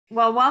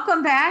Well,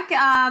 welcome back,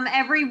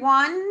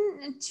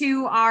 everyone,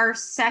 to our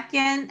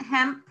second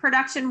hemp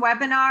production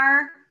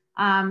webinar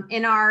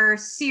in our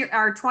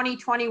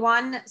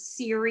 2021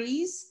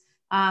 series.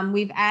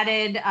 We've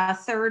added a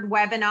third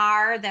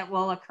webinar that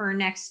will occur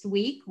next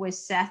week with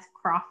Seth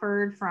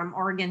Crawford from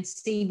Oregon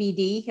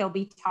CBD. He'll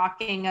be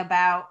talking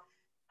about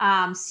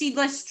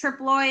seedless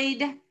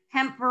triploid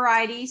hemp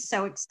varieties.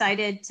 So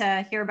excited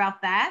to hear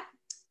about that.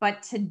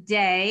 But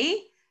today,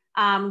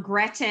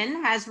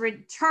 Gretchen has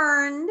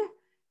returned.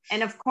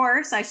 And of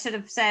course, I should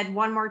have said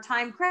one more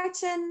time,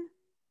 Gretchen,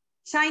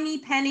 shiny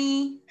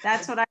penny.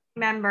 That's what I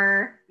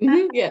remember.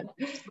 Yeah,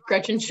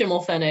 Gretchen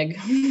Schimelpfenig.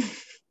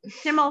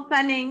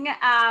 Schimelpfenig,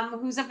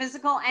 who's a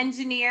physical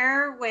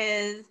engineer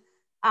with,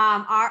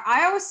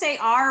 I always say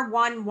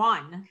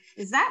R11.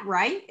 Is that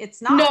right?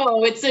 It's not.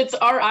 No, it's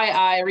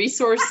RII,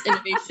 Resource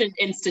Innovation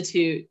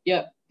Institute.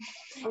 Yep.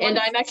 And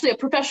I'm actually a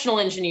professional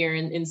engineer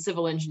in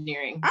civil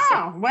engineering.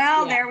 Oh,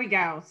 well, yeah. There we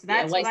go. So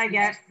that's what I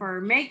get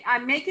for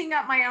I'm making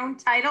up my own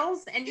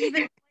titles and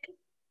even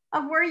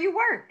of where you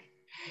work.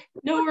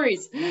 No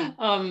worries.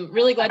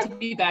 Really glad to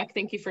be back.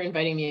 Thank you for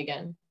inviting me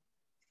again.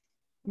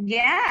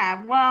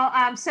 Yeah,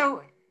 well,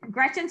 so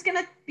Gretchen's going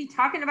to be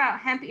talking about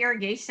hemp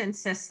irrigation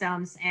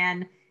systems.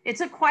 And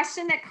it's a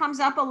question that comes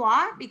up a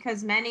lot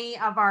because many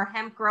of our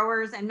hemp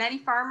growers and many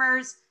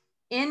farmers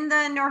in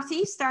the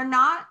Northeast are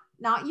not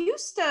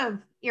used to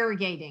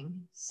irrigating.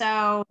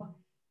 So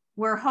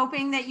we're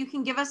hoping that you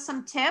can give us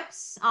some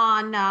tips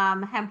on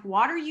hemp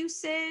water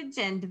usage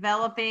and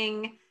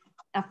developing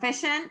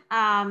efficient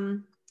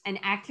and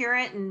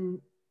accurate and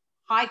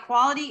high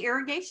quality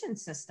irrigation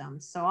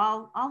systems. So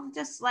I'll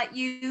just let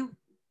you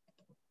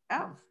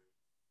go.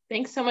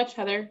 Thanks so much,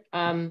 Heather.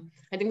 I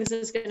think this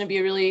is going to be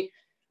a really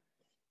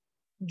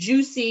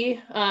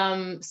juicy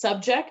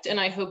subject, and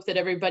I hope that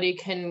everybody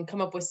can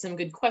come up with some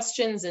good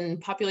questions and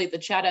populate the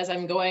chat as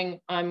I'm going.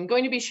 I'm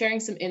going to be sharing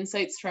some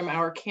insights from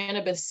our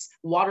cannabis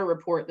water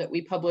report that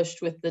we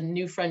published with the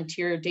New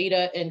Frontier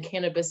Data and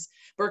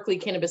Berkeley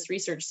Cannabis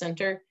Research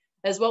Center,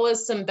 as well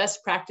as some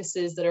best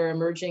practices that are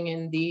emerging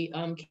in the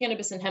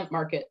cannabis and hemp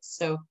markets.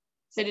 So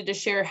excited to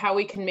share how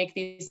we can make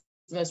these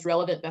the most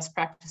relevant best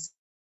practices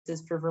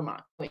for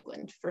Vermont, New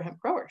England, for hemp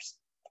growers.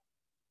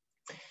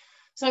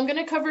 So I'm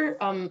going to cover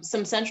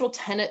some central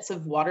tenets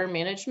of water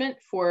management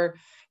for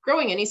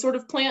growing any sort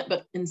of plant,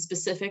 but in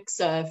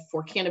specifics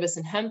for cannabis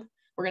and hemp.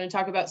 We're going to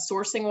talk about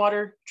sourcing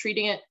water,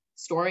 treating it,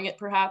 storing it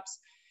perhaps,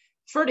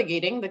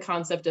 fertigating, the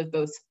concept of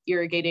both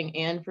irrigating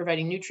and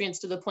providing nutrients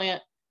to the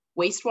plant,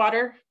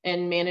 wastewater,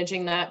 and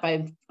managing that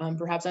by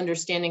perhaps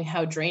understanding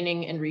how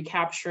draining and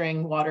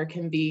recapturing water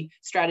can be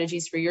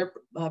strategies for your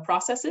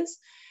processes.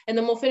 And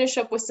then we'll finish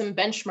up with some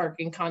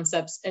benchmarking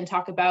concepts and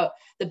talk about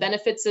the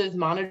benefits of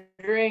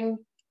monitoring,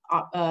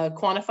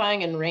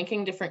 quantifying, and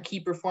ranking different key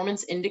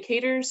performance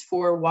indicators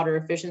for water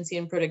efficiency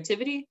and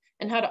productivity,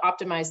 and how to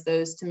optimize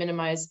those to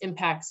minimize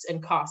impacts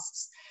and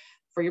costs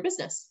for your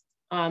business.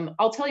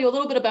 I'll tell you a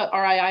little bit about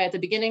RII at the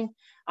beginning.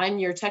 I'm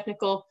your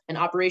technical and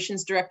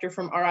operations director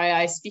from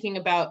RII, speaking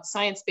about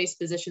science-based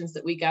positions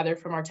that we gather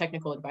from our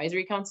technical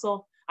advisory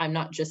council. I'm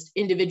not just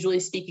individually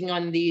speaking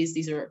on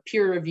these are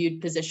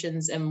peer-reviewed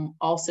positions and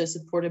also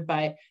supported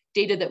by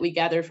data that we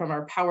gather from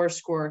our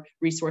PowerScore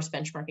resource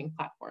benchmarking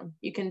platform.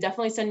 You can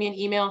definitely send me an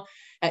email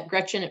at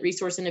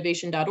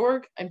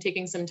gretchen@resourceinnovation.org. I'm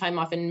taking some time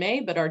off in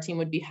May, but our team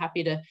would be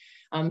happy to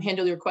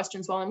handle your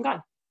questions while I'm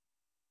gone.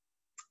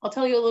 I'll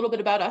tell you a little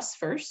bit about us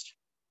first.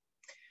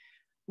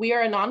 We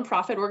are a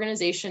nonprofit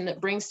organization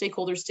that brings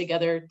stakeholders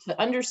together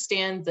to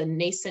understand the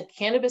nascent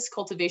cannabis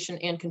cultivation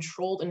and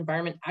controlled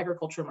environment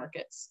agriculture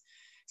markets.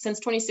 Since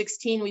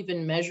 2016, we've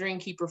been measuring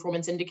key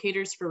performance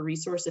indicators for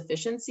resource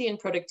efficiency and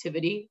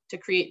productivity to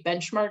create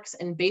benchmarks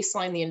and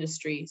baseline the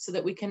industry so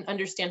that we can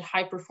understand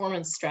high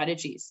performance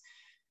strategies.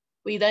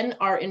 We then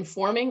are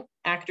informing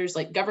actors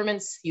like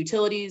governments,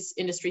 utilities,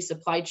 industry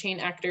supply chain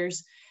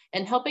actors,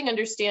 and helping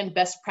understand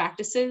best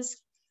practices,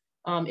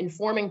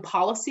 informing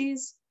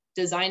policies,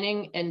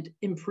 designing and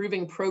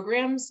improving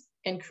programs,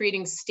 and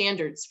creating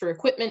standards for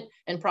equipment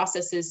and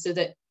processes so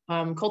that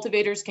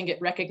cultivators can get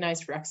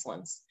recognized for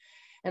excellence.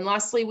 And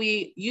lastly,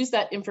 we use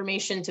that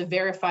information to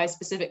verify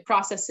specific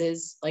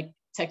processes like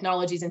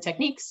technologies and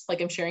techniques, like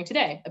I'm sharing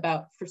today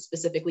about for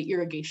specifically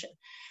irrigation,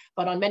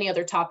 but on many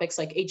other topics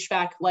like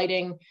HVAC,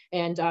 lighting,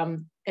 and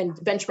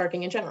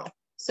benchmarking in general.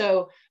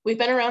 So we've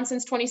been around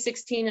since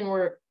 2016, and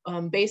we're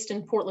based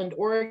in Portland,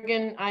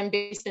 Oregon. I'm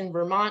based in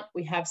Vermont.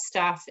 We have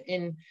staff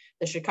in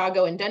the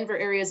Chicago and Denver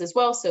areas as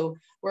well. So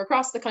we're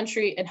across the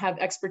country and have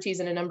expertise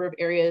in a number of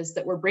areas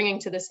that we're bringing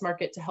to this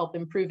market to help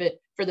improve it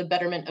for the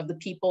betterment of the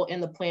people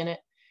and the planet,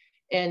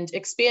 and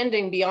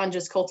expanding beyond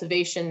just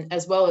cultivation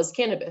as well as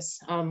cannabis.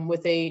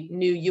 With a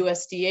new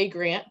USDA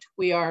grant,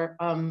 we are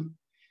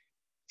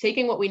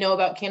taking what we know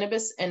about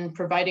cannabis and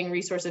providing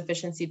resource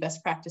efficiency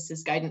best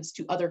practices guidance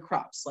to other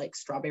crops like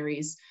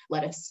strawberries,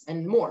 lettuce,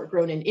 and more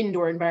grown in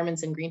indoor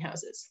environments and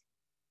greenhouses.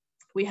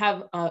 We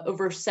have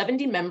over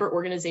 70 member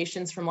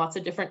organizations from lots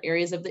of different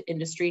areas of the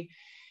industry,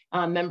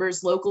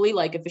 members locally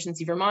like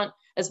Efficiency Vermont,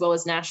 as well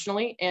as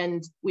nationally.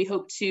 And we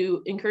hope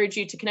to encourage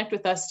you to connect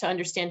with us to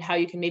understand how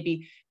you can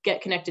maybe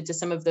get connected to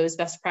some of those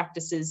best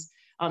practices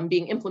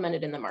being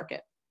implemented in the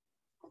market.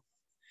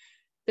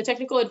 The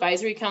Technical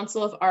Advisory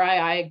Council of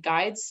RII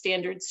guides,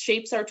 standards,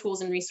 shapes our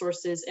tools and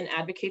resources, and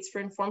advocates for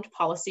informed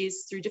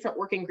policies through different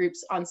working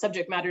groups on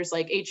subject matters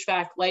like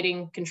HVAC,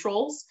 lighting,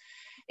 controls,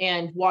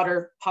 and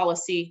water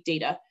policy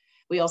data.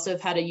 We also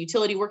have had a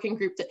utility working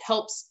group that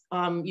helps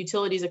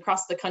utilities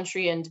across the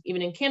country and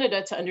even in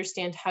Canada to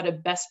understand how to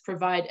best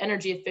provide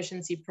energy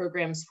efficiency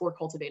programs for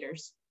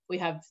cultivators. We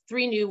have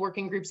 3 new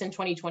working groups in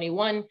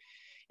 2021.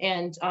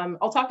 And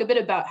I'll talk a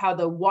bit about how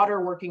the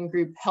water working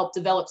group helped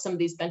develop some of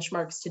these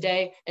benchmarks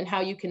today and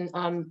how you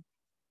can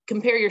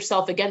compare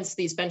yourself against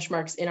these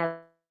benchmarks in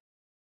our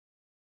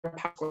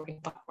power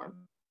working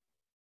platform.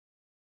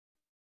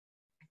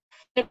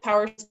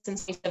 Power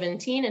since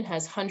 2017 and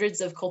has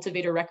hundreds of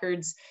cultivator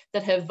records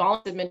that have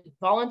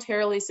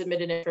voluntarily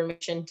submitted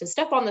information to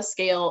step on the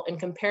scale and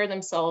compare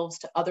themselves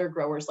to other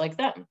growers like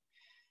them.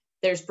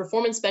 There's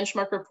performance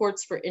benchmark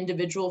reports for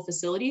individual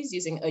facilities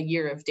using a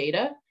year of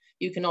data.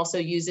 You can also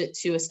use it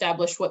to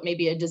establish what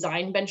maybe a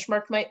design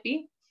benchmark might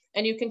be.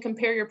 And you can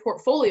compare your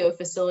portfolio of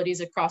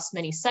facilities across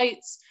many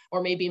sites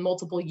or maybe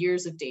multiple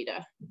years of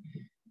data.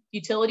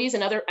 Utilities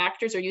and other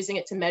actors are using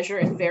it to measure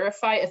and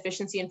verify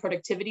efficiency and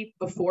productivity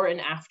before and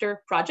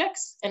after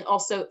projects, and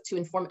also to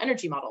inform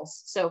energy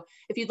models. So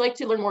if you'd like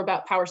to learn more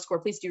about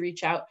PowerScore, please do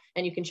reach out,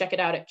 and you can check it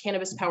out at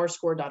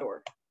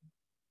cannabispowerscore.org.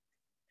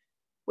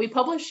 We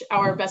publish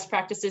our best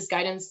practices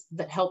guidance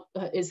that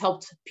is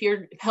helped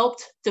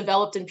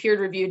developed and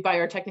peer reviewed by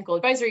our Technical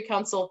Advisory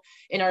Council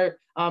in our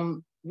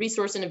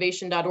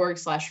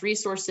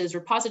resourceinnovation.org/resources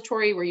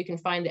repository, where you can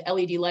find the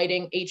LED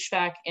lighting,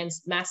 HVAC, and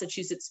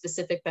Massachusetts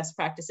specific best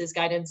practices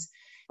guidance.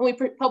 And we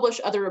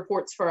publish other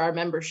reports for our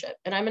membership.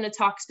 And I'm going to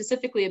talk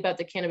specifically about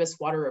the Cannabis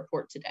Water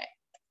Report today.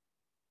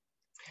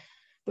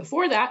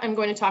 Before that, I'm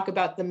going to talk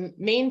about the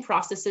main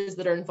processes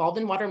that are involved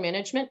in water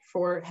management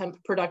for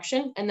hemp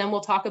production, and then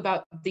we'll talk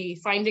about the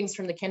findings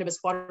from the Cannabis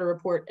Water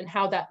Report and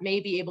how that may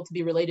be able to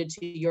be related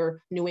to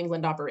your New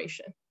England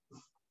operation.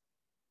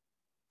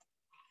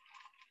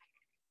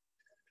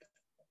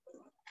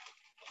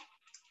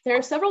 There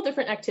are several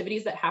different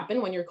activities that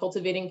happen when you're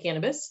cultivating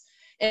cannabis,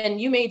 and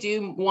you may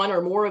do one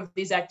or more of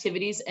these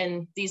activities,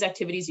 and these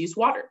activities use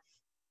water.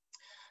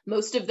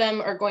 Most of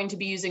them are going to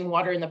be using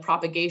water in the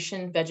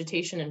propagation,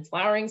 vegetation, and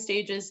flowering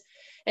stages.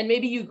 And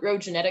maybe you grow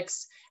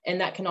genetics,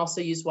 and that can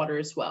also use water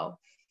as well.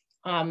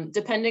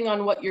 Depending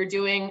on what you're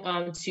doing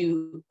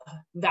to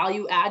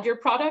value add your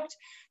product,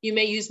 you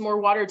may use more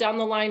water down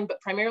the line,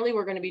 but primarily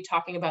we're going to be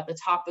talking about the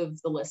top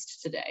of the list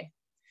today.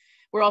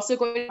 We're also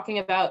going to be talking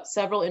about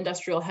several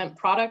industrial hemp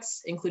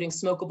products, including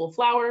smokable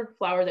flower,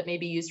 flower that may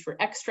be used for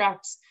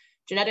extracts,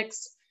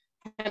 genetics,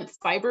 hemp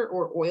fiber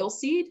or oil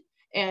seed.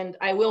 And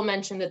I will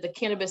mention that the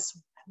Cannabis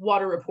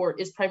Water Report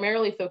is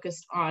primarily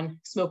focused on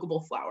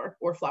smokable flower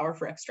or flower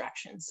for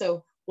extraction.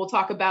 So we'll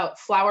talk about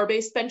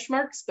flower-based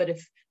benchmarks, but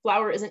if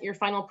flower isn't your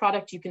final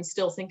product, you can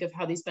still think of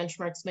how these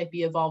benchmarks might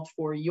be evolved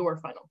for your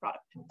final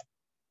product.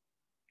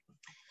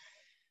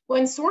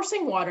 When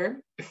sourcing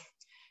water,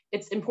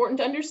 it's important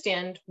to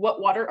understand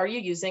what water are you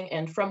using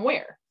and from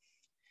where.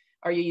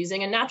 Are you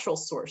using a natural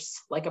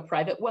source like a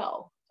private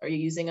well? Are you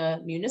using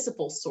a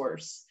municipal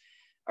source?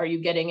 Are you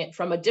getting it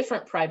from a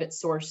different private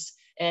source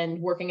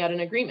and working out an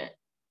agreement?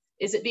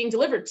 Is it being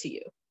delivered to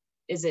you?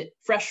 Is it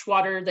fresh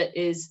water that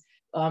is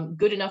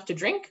good enough to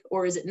drink,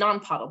 or is it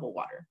non-potable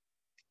water?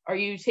 Are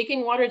you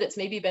taking water that's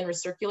maybe been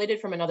recirculated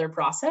from another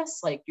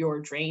process, like your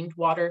drained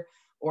water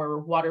or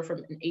water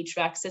from an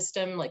HVAC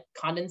system, like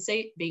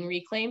condensate being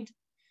reclaimed?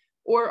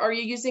 Or are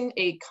you using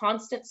a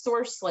constant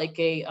source, like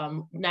a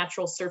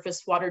natural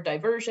surface water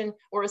diversion,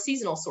 or a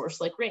seasonal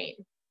source like rain?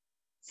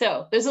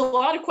 So there's a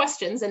lot of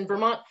questions, and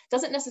Vermont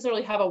doesn't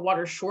necessarily have a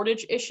water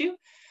shortage issue,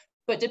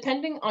 but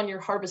depending on your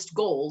harvest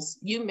goals,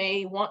 you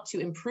may want to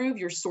improve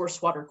your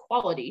source water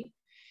quality,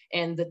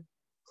 and the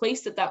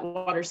place that that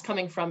water is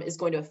coming from is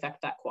going to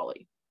affect that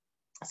quality.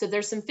 So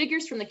there's some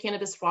figures from the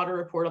Cannabis Water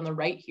Report on the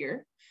right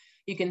here.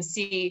 You can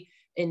see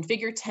in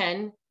figure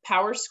 10,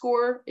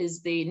 PowerScore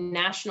is the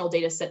national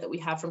data set that we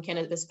have from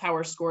Cannabis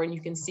PowerScore, and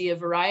you can see a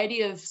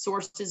variety of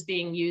sources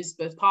being used,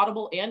 both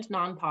potable and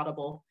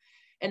non-potable.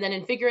 And then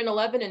in figure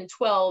 11 and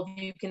 12,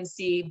 you can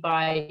see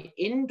by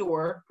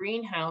indoor,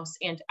 greenhouse,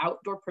 and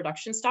outdoor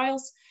production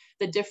styles,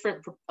 the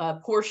different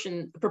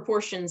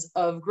proportions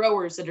of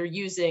growers that are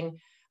using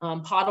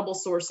potable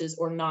sources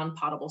or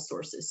non-potable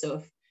sources. So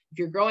if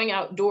you're growing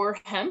outdoor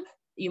hemp,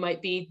 you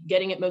might be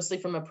getting it mostly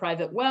from a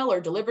private well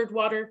or delivered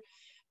water.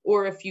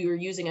 Or if you're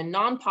using a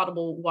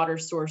non-potable water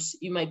source,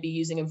 you might be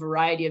using a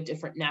variety of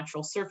different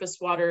natural surface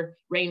water,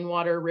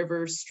 rainwater,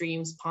 rivers,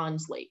 streams,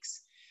 ponds,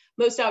 lakes.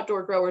 Most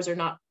outdoor growers are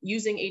not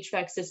using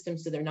HVAC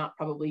systems, so they're not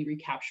probably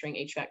recapturing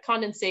HVAC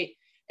condensate.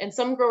 And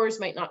some growers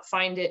might not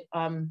find it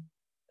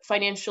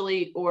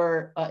financially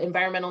or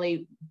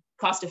environmentally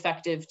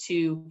cost-effective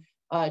to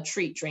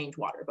treat drained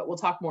water, but we'll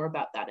talk more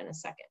about that in a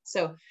second.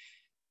 So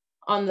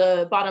On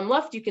the bottom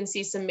left, you can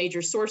see some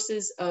major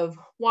sources of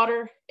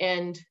water.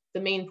 And the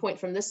main point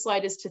from this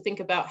slide is to think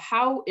about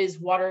how is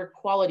water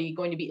quality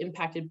going to be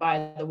impacted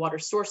by the water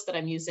source that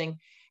I'm using,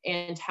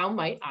 and how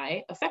might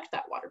I affect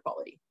that water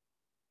quality.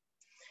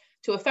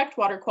 To affect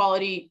water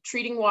quality,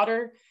 treating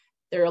water,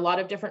 there are a lot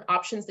of different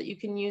options that you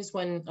can use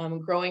when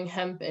growing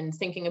hemp and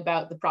thinking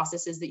about the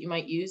processes that you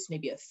might use.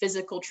 Maybe a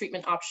physical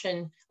treatment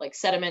option like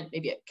sediment,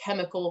 maybe a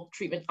chemical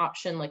treatment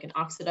option like an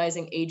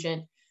oxidizing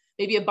agent,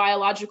 maybe a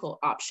biological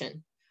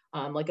option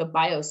like a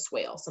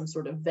bioswale, some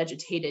sort of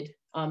vegetated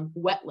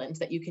wetland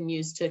that you can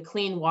use to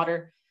clean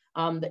water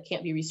that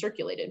can't be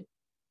recirculated.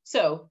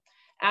 So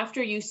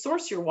after you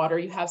source your water,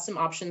 you have some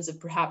options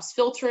of perhaps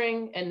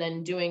filtering and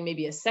then doing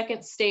maybe a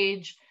second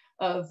stage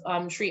of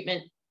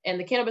treatment. And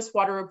the Cannabis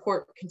Water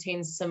Report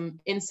contains some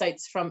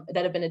insights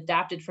that have been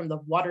adapted from the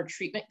Water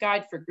Treatment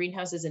Guide for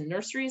greenhouses and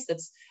nurseries.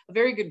 That's a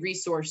very good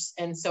resource.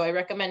 And so I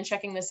recommend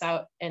checking this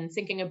out and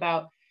thinking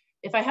about,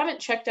 if I haven't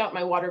checked out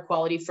my water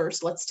quality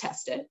first, let's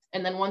test it.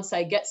 And then once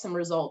I get some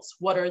results,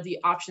 what are the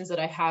options that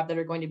I have that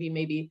are going to be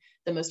maybe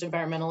the most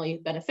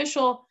environmentally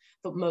beneficial,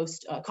 but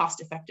most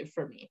cost-effective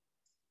for me?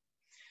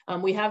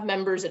 We have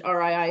members at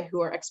RII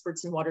who are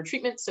experts in water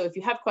treatment. So if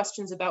you have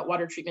questions about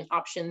water treatment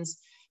options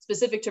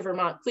specific to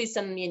Vermont, please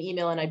send me an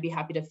email and I'd be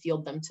happy to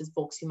field them to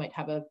folks who might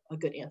have a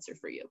good answer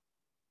for you.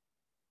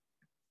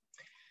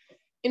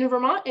 In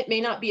Vermont, it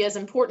may not be as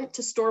important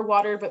to store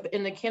water, but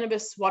in the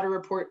Cannabis Water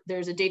Report,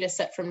 there's a data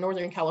set from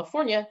Northern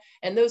California,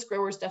 and those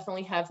growers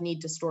definitely have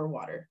need to store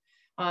water.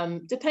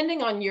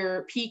 Depending on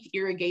your peak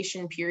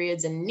irrigation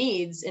periods and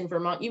needs in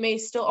Vermont, you may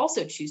still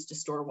also choose to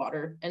store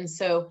water. And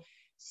so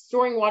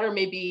storing water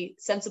may be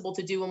sensible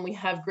to do when we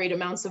have great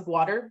amounts of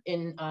water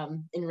in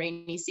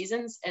rainy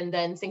seasons, and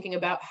then thinking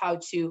about how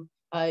to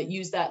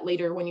use that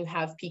later when you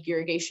have peak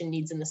irrigation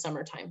needs in the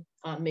summertime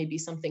may be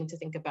something to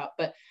think about,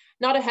 but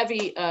not a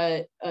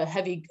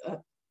heavy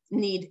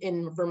need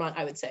in Vermont,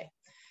 I would say.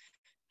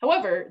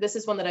 However, this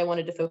is one that I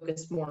wanted to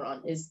focus more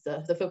on, is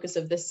the focus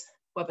of this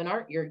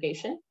webinar,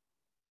 irrigation.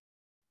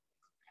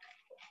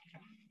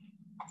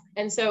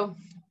 And so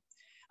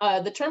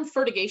the term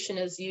fertigation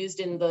is used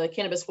in the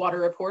Cannabis Water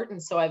Report,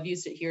 and so I've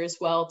used it here as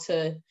well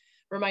to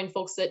remind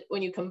folks that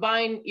when you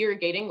combine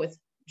irrigating with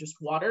just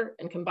water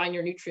and combine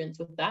your nutrients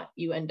with that,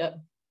 you end up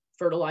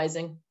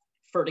fertilizing,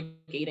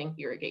 fertigating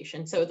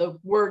irrigation. So the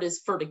word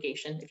is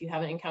fertigation if you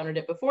haven't encountered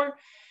it before.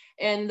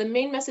 And the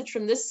main message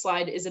from this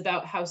slide is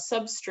about how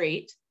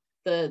substrate,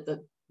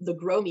 the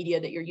grow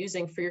media that you're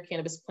using for your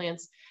cannabis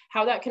plants,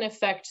 how that can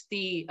affect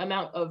the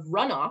amount of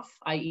runoff,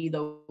 i.e.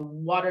 the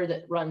water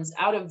that runs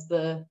out of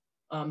the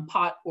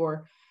pot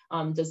or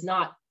does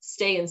not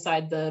stay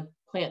inside the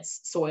plant's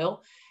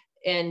soil,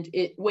 and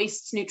it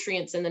wastes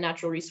nutrients and the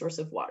natural resource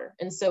of water.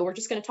 And so we're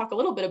just going to talk a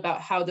little bit about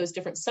how those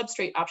different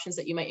substrate options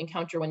that you might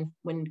encounter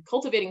when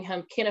cultivating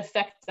hemp can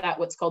affect that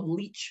what's called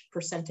leach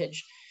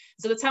percentage.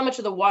 So that's how much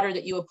of the water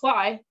that you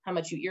apply, how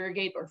much you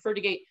irrigate or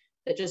fertigate,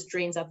 that just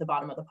drains out the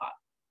bottom of the pot.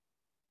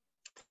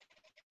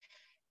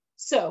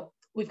 So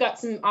we've got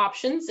some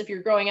options. If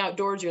you're growing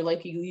outdoors, you're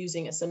likely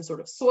using some sort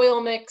of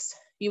soil mix.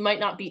 You might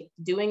not be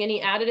doing any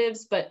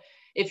additives, but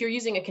if you're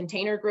using a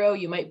container grow,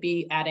 you might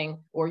be adding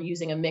or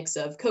using a mix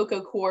of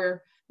cocoa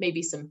coir,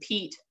 maybe some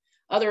peat,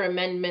 other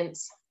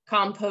amendments,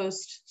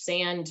 compost,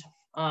 sand,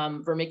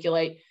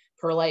 vermiculite,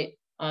 perlite.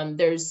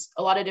 There's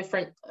a lot of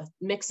different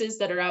mixes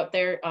that are out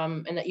there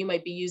and that you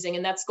might be using,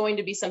 and that's going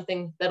to be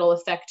something that'll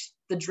affect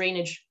the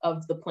drainage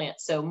of the plant.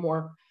 So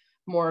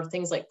more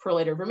things like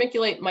perlite or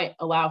vermiculite might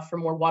allow for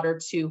more water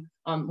to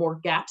more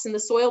gaps in the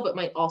soil, but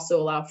might also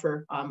allow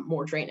for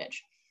more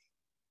drainage.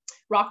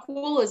 Rock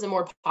wool is a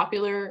more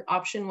popular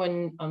option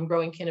when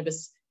growing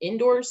cannabis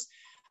indoors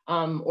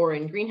or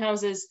in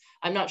greenhouses.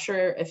 I'm not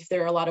sure if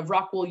there are a lot of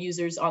rock wool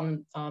users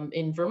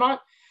in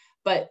Vermont,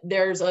 but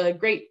there's a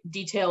great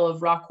detail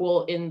of rock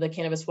wool in the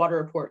Cannabis Water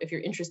Report if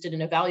you're interested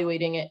in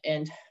evaluating it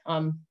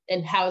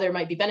and how there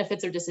might be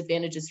benefits or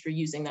disadvantages for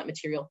using that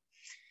material.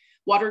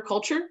 Water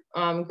culture,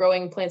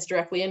 growing plants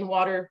directly in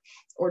water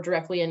or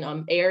directly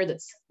in air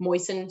that's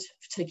moistened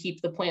to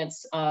keep the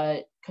plants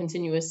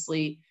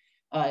continuously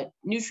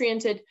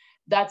nutriented.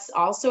 That's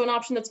also an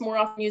option that's more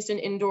often used in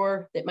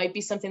indoor. That might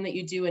be something that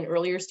you do in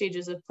earlier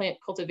stages of plant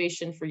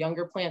cultivation for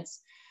younger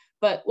plants.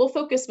 But we'll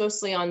focus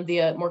mostly on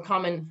the more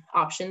common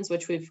options,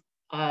 which we've,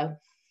 I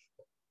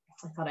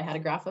thought I had a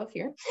graph of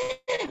here.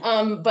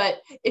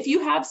 But if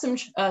you have some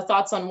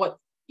thoughts on what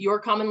you're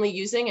commonly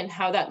using and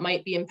how that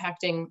might be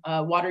impacting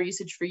water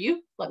usage for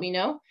you, let me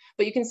know.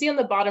 But you can see on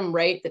the bottom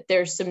right that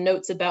there's some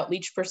notes about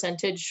leach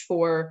percentage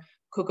for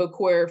cocoa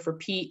coir, for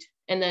peat,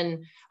 and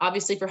then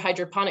obviously for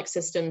hydroponic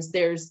systems,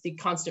 there's the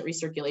constant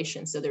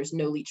recirculation, so there's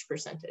no leach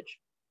percentage.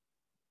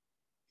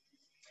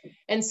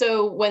 And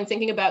so when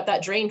thinking about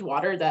that drained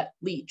water, that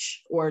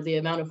leach, or the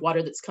amount of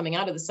water that's coming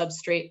out of the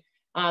substrate,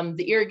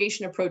 the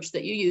irrigation approach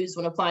that you use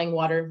when applying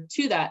water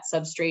to that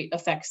substrate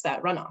affects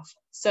that runoff.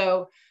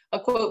 So a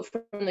quote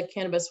from the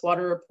Cannabis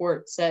Water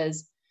Report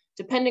says,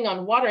 depending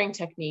on watering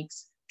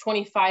techniques,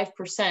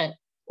 25%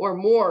 or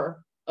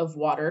more of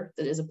water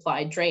that is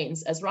applied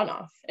drains as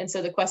runoff. And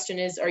so the question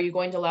is, are you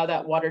going to allow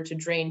that water to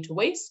drain to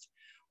waste,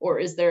 or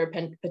is there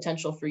a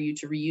potential for you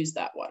to reuse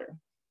that water?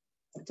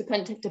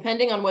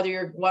 Depending on whether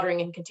you're watering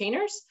in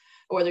containers,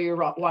 or whether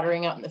you're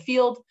watering out in the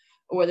field,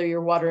 or whether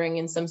you're watering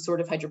in some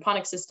sort of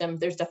hydroponic system,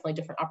 there's definitely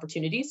different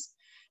opportunities.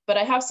 But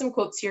I have some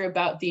quotes here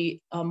about the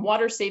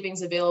water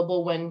savings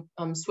available when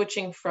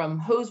switching from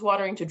hose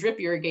watering to drip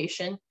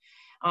irrigation,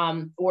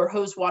 or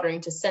hose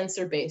watering to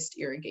sensor-based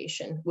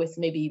irrigation with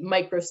maybe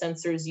micro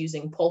sensors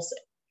using pulsing.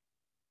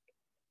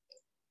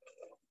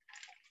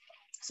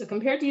 So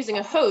compared to using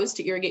a hose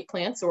to irrigate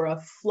plants, or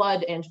a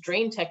flood and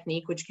drain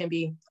technique, which can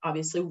be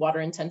obviously water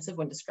intensive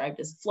when described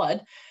as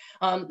flood,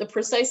 the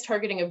precise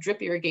targeting of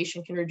drip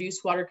irrigation can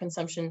reduce water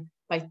consumption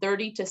by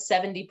 30 to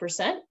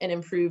 70% and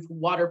improve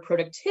water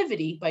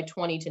productivity by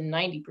 20 to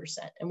 90%.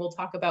 And we'll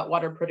talk about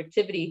water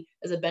productivity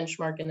as a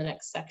benchmark in the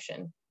next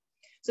section.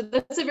 So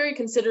that's a very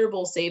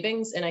considerable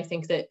savings. And I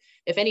think that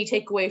if any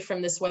takeaway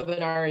from this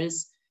webinar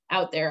is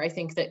out there, I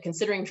think that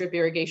considering drip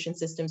irrigation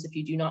systems, if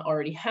you do not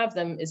already have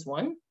them, is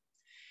one.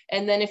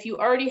 And then if you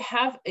already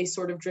have a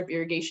sort of drip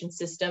irrigation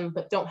system,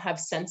 but don't have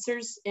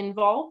sensors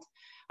involved,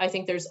 I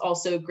think there's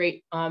also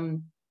great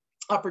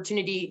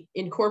opportunity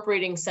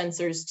incorporating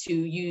sensors to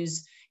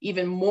use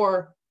even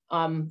more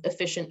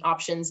efficient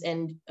options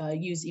and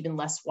use even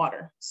less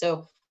water.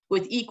 So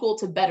with equal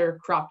to better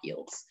crop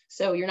yields.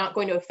 So you're not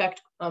going to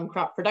affect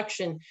crop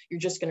production, you're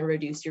just going to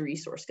reduce your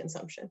resource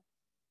consumption.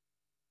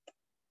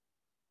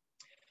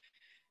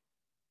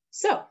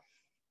 So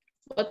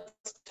let's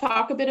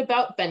talk a bit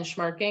about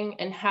benchmarking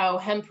and how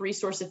hemp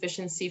resource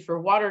efficiency for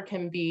water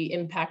can be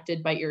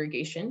impacted by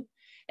irrigation.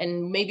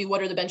 And maybe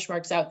what are the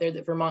benchmarks out there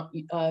that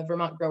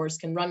Vermont growers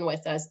can run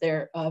with as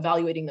they're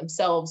evaluating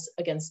themselves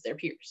against their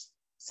peers.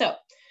 So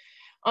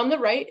on the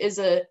right is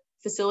a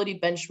facility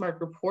benchmark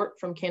report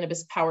from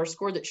Cannabis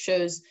PowerScore that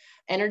shows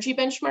energy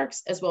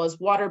benchmarks as well as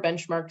water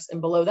benchmarks,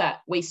 and below that,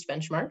 waste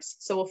benchmarks.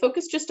 So we'll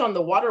focus just on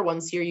the water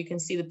ones here. You can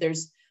see that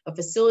there's a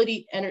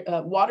facility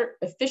water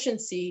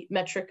efficiency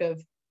metric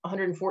of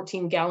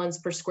 114 gallons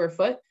per square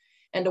foot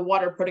and a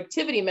water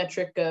productivity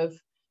metric of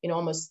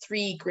almost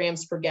 3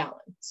 grams per gallon.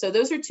 So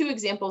those are two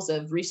examples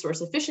of resource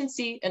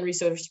efficiency and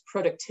resource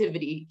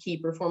productivity key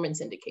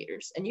performance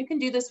indicators. And you can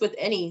do this with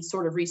any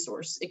sort of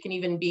resource. It can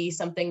even be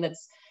something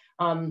that's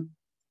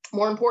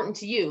more important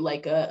to you,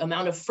 like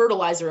amount of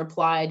fertilizer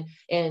applied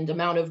and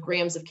amount of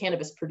grams of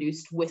cannabis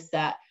produced with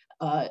that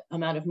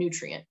amount of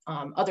nutrient.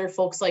 Other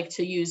folks like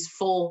to use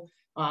full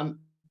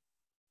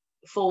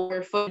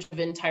square footage of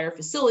entire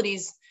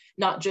facilities,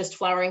 not just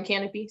flowering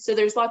canopy. So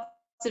there's lots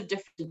of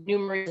different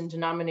numerators and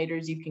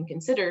denominators you can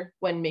consider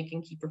when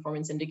making key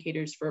performance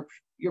indicators for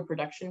your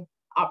production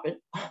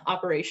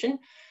operation.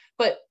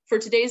 But for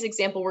today's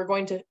example, we're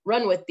going to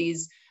run with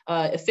these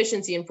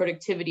efficiency and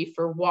productivity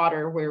for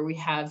water, where we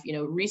have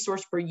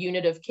resource per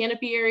unit of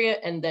canopy area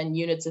and then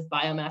units of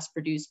biomass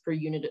produced per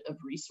unit of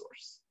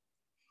resource.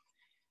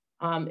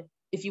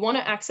 If you want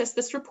to access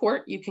this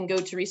report, you can go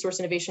to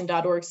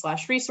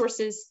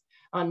resourceinnovation.org/resources.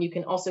 You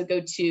can also go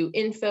to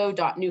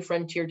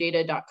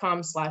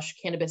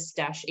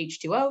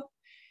info.newfrontierdata.com/cannabis-H2O.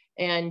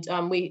 And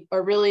we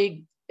are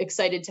really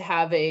excited to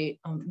have a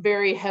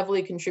very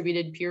heavily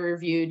contributed,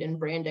 peer-reviewed, and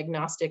brand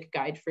agnostic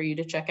guide for you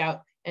to check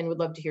out, and would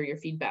love to hear your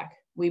feedback.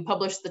 We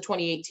published the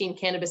 2018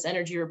 Cannabis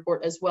Energy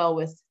Report as well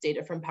with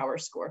data from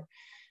PowerScore.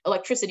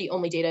 Electricity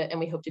only data, and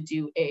we hope to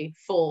do a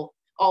full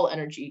all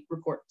energy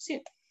report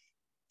soon.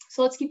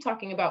 So let's keep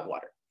talking about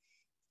water.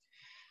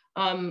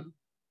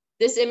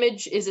 This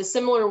image is a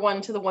similar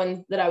one to the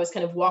one that I was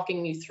kind of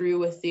walking you through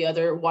with the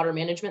other water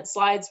management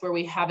slides, where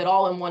we have it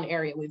all in one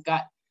area. We've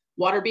got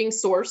water being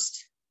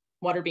sourced,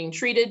 water being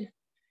treated,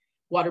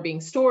 water being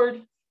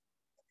stored,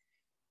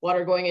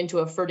 water going into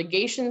a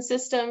fertigation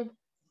system,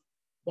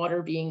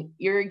 water being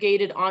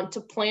irrigated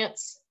onto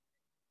plants,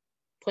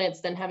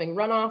 plants then having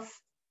runoff,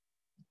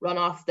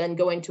 runoff then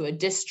going to a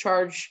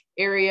discharge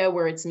area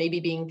where it's maybe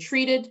being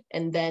treated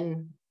and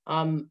then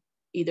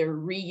either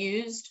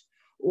reused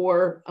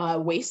or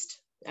waste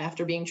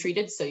after being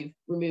treated. So you've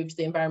removed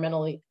the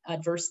environmentally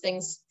adverse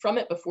things from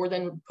it before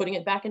then putting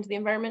it back into the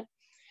environment.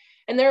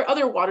 And there are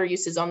other water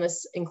uses on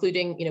this,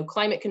 including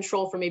climate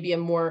control for maybe a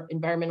more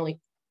environmentally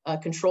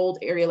controlled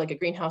area like a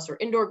greenhouse or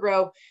indoor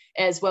grow,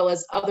 as well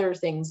as other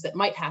things that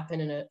might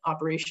happen in an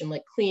operation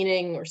like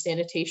cleaning or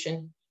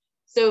sanitation.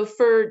 So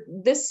for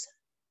this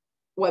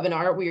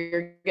webinar,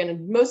 we're going to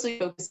mostly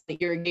focus on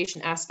the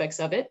irrigation aspects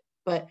of it,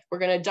 but we're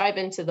going to dive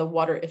into the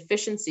water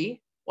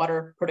efficiency,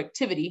 water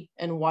productivity,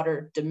 and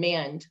water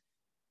demand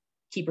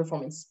key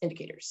performance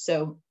indicators.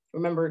 So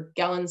remember,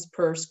 gallons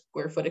per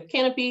square foot of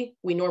canopy.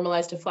 We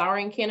normalize to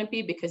flowering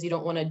canopy because you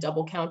don't want to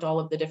double count all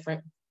of the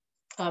different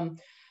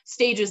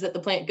stages that the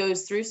plant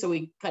goes through. So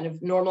we kind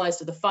of normalize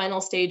to the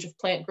final stage of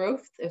plant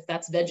growth. If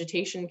that's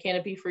vegetation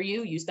canopy for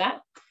you, use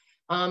that.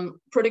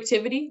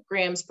 Productivity,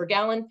 grams per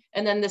gallon.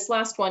 And then this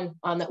last one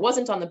that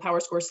wasn't on the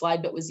PowerScore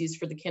slide, but was used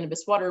for the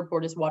Cannabis Water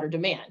Report is water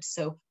demand.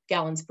 So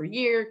gallons per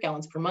year,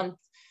 gallons per month,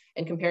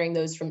 and comparing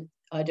those from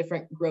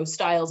different grow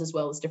styles as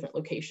well as different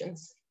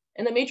locations.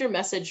 And the major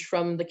message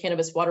from the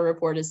Cannabis Water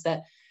Report is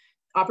that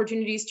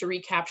opportunities to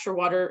recapture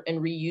water and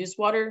reuse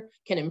water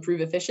can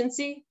improve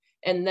efficiency.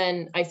 And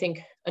then I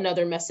think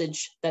another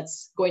message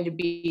that's going to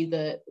be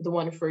the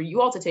one for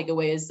you all to take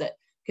away is that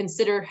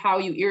consider how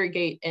you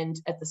irrigate, and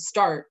at the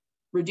start,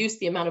 reduce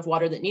the amount of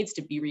water that needs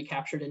to be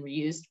recaptured and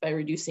reused by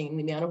reducing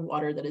the amount of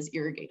water that is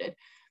irrigated,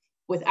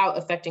 without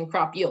affecting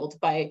crop yield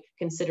by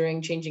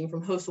considering changing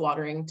from hose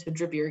watering to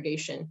drip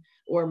irrigation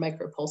or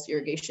micropulse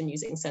irrigation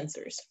using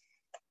sensors.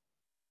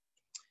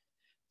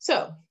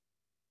 So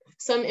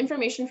some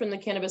information from the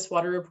Cannabis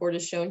Water Report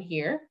is shown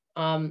here.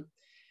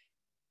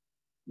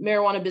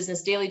 Marijuana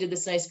Business Daily did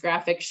this nice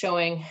graphic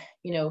showing,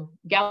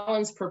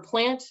 gallons per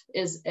plant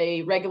is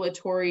a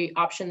regulatory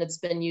option that's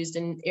been used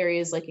in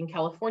areas like in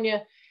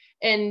California.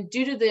 And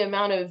due to the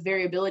amount of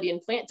variability in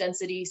plant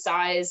density,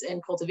 size,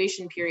 and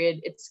cultivation period,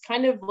 it's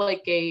kind of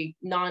like a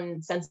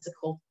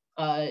nonsensical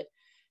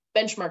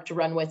benchmark to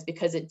run with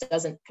because it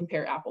doesn't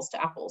compare apples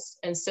to apples.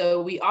 And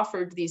so we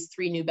offered these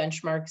 3 new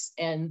benchmarks,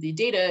 and the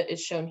data is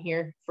shown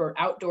here for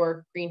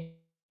outdoor,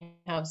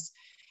 greenhouse,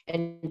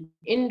 and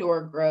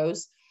indoor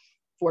grows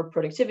for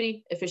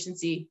productivity,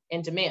 efficiency,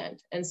 and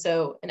demand. And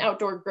so an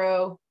outdoor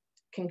grow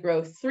can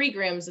grow 3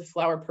 grams of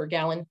flower per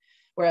gallon,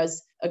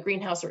 whereas a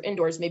greenhouse or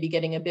indoors may be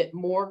getting a bit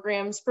more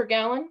grams per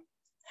gallon.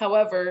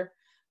 However,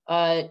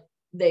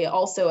 they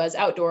also, as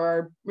outdoor,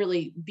 are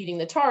really beating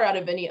the tar out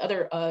of any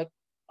other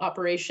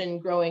operation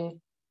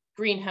growing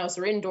greenhouse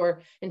or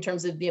indoor in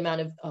terms of the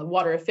amount of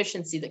water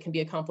efficiency that can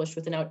be accomplished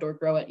with an outdoor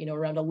grow at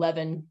around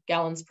 11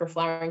 gallons per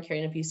flowering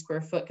canopy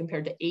square foot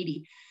compared to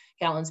 80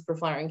 gallons per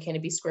flowering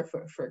canopy square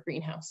foot for a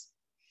greenhouse.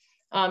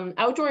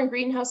 Outdoor and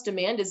greenhouse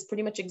demand is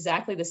pretty much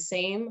exactly the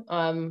same,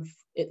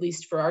 at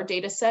least for our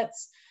data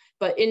sets,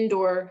 but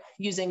indoor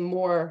using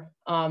more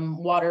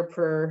water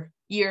per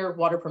year,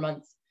 water per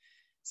month.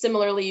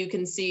 Similarly, you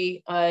can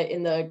see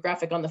in the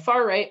graphic on the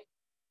far right,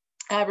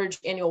 average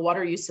annual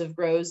water use of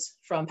grows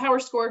from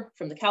PowerScore,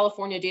 from the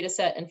California data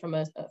set, and from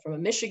a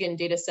Michigan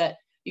data set.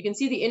 You can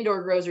see the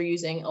indoor grows are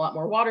using a lot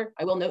more water.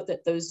 I will note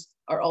that those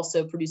are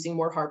also producing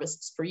more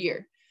harvests per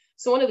year.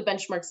 So one of the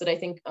benchmarks that I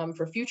think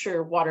for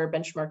future water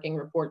benchmarking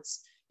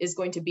reports is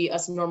going to be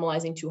us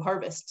normalizing to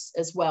harvests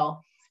as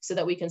well, so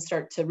that we can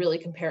start to really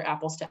compare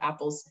apples to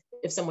apples.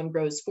 If someone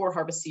grows 4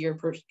 harvests a year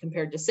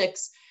compared to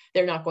 6,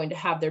 they're not going to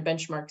have their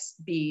benchmarks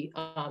be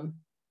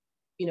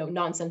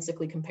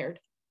nonsensically compared.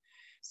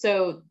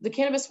 So the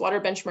cannabis water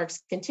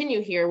benchmarks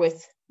continue here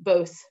with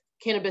both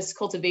cannabis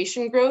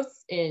cultivation growth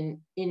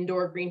in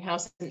indoor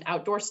greenhouse and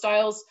outdoor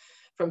styles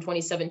from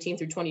 2017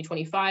 through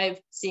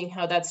 2025, seeing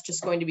how that's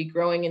just going to be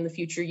growing in the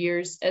future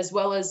years, as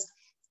well as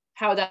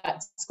how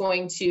that's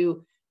going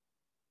to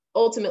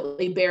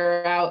ultimately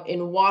bear out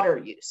in water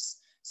use.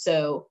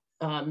 So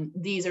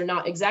these are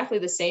not exactly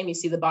the same. You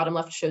see the bottom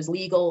left shows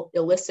legal,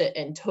 illicit,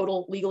 and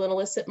total legal and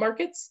illicit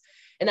markets.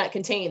 And that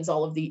contains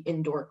all of the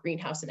indoor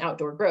greenhouse and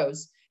outdoor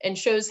grows, and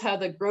shows how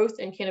the growth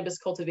in cannabis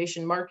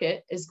cultivation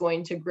market is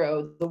going to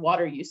grow the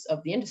water use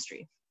of the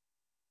industry.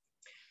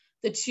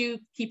 The 2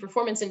 key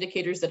performance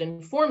indicators that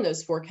inform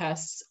those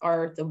forecasts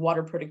are the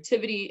water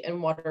productivity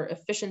and water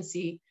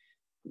efficiency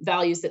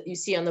values that you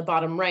see on the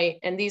bottom right.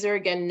 And these are,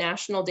 again,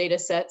 national data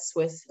sets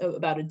with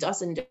about a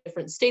dozen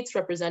different states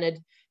represented.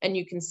 And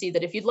you can see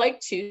that if you'd like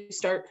to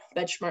start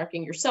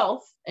benchmarking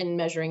yourself and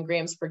measuring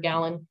grams per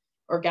gallon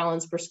or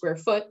gallons per square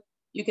foot,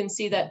 you can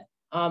see that,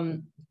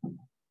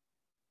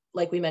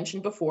 like we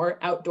mentioned before,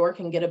 outdoor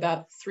can get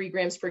about 3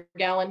 grams per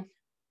gallon.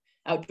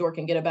 Outdoor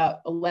can get about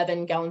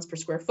 11 gallons per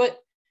square foot.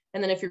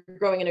 And then if you're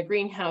growing in a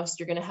greenhouse,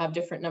 you're going to have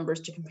different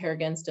numbers to compare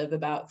against of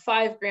about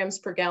 5 grams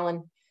per gallon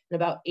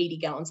and about 80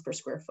 gallons per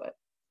square foot.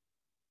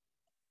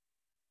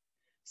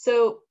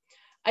 So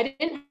I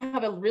didn't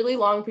have a really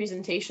long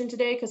presentation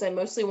today because I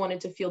mostly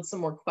wanted to field some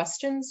more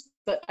questions,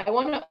 but I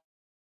want to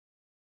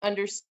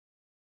understand,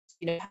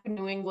 how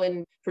New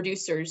England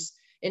producers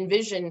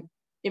envision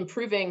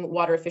improving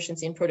water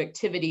efficiency and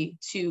productivity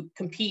to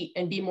compete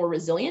and be more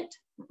resilient,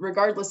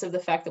 regardless of the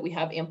fact that we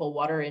have ample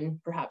water in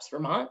perhaps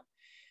Vermont.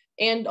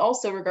 And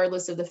also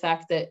regardless of the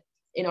fact that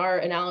in our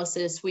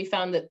analysis, we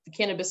found that the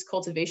cannabis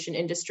cultivation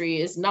industry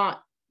is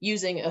not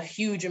using a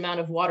huge amount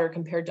of water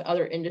compared to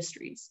other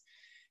industries.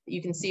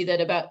 You can see that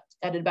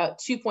at about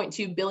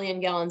 2.2 billion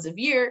gallons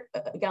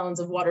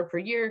of water per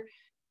year,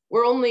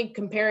 we're only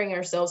comparing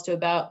ourselves to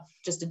about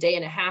just a day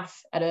and a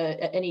half at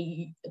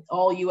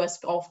all US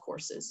golf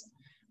courses,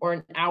 or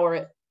an hour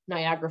at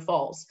Niagara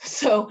Falls.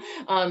 So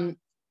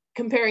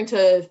comparing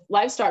to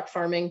livestock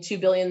farming, 2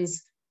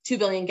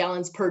 billion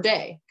gallons per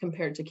day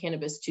compared to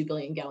cannabis, 2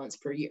 billion gallons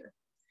per year.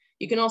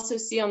 You can also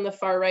see on the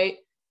far right,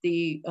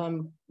 these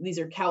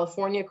are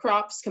California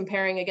crops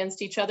comparing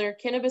against each other.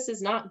 Cannabis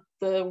is not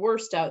the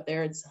worst out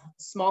there. It's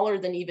smaller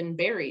than even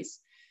berries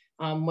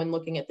when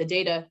looking at the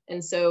data.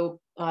 And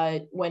so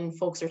when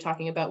folks are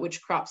talking about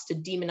which crops to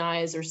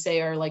demonize or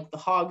say are like the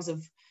hogs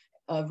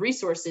of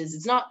resources,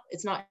 it's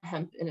not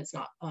hemp and it's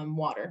not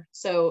water.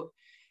 So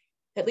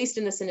at least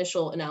in this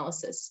initial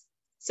analysis.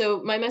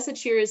 So my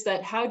message here is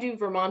that how do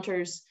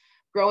Vermonters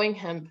growing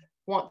hemp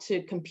want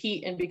to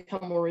compete and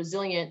become more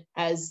resilient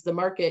as the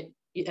market,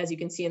 as you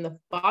can see in the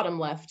bottom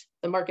left,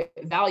 the market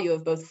value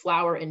of both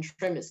flower and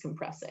trim is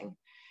compressing.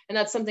 And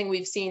that's something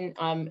we've seen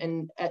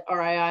and at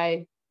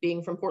RII,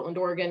 being from Portland,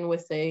 Oregon,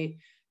 with a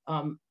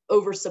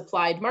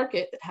oversupplied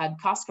market that had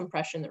cost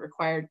compression that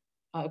required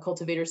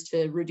cultivators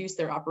to reduce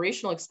their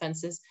operational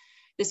expenses.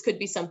 This could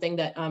be something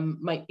that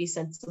might be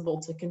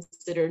sensible to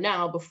consider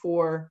now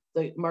before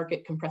the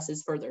market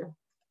compresses further.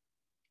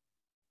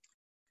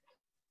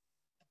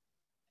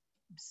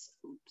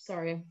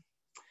 Sorry,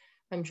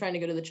 I'm trying to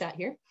go to the chat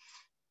here.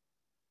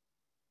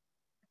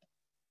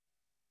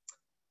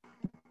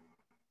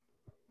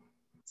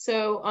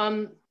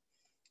 So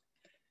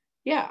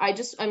yeah,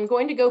 I'm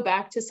going to go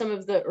back to some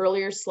of the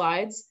earlier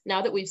slides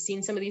now that we've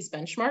seen some of these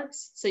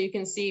benchmarks. So you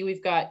can see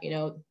we've got,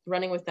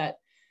 running with that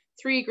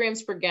 3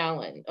 grams per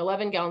gallon,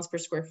 11 gallons per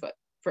square foot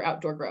for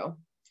outdoor grow,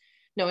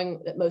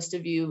 knowing that most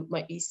of you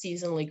might be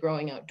seasonally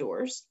growing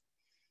outdoors.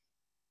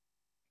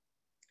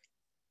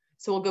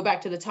 So we'll go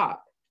back to the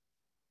top.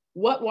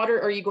 What water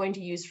are you going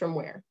to use from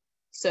where?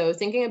 So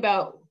thinking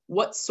about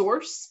what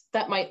source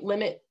that might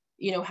limit,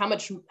 how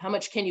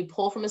much can you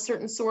pull from a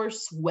certain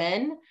source,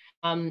 when,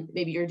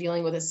 maybe you're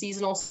dealing with a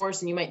seasonal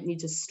source and you might need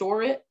to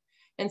store it.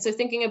 And so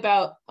thinking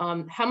about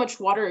how much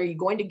water are you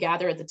going to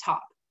gather at the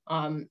top?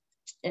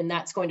 And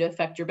that's going to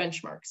affect your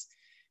benchmarks.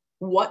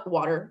 What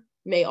water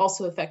may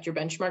also affect your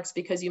benchmarks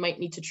because you might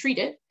need to treat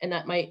it, and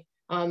that might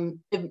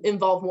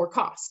involve more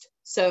cost.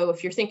 So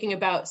if you're thinking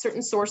about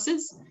certain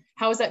sources,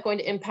 how is that going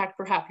to impact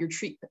perhaps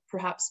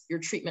your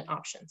treatment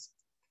options?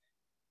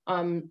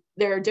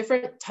 There are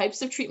different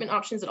types of treatment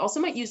options that also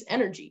might use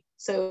energy.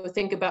 So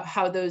think about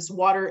how those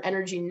water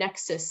energy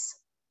nexus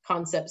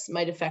concepts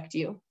might affect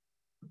you.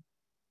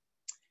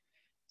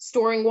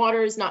 Storing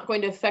water is not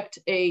going to affect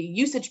a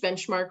usage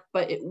benchmark,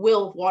 but it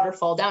will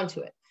waterfall down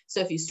to it. So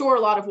if you store a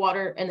lot of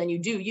water and then you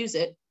do use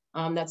it,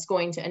 that's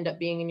going to end up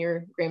being in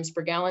your grams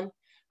per gallon.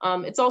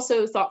 It's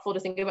also thoughtful to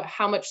think about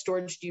how much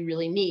storage do you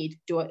really need,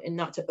 and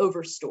not to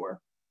overstore.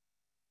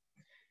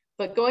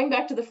 But going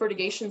back to the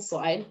fertigation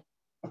slide,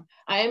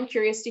 I am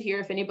curious to hear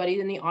if anybody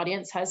in the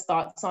audience has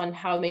thoughts on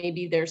how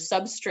maybe their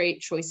substrate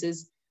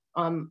choices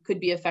could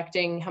be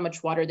affecting how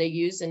much water they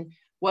use, and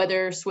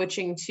whether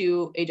switching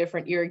to a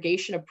different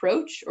irrigation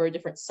approach or a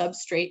different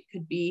substrate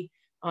could be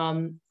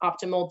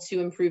optimal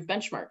to improve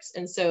benchmarks.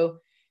 And so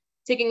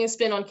taking a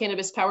spin on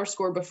Cannabis Power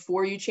Score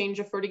before you change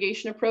a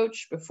fertigation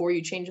approach, before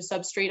you change a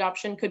substrate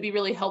option, could be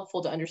really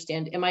helpful to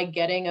understand, am I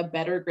getting a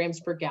better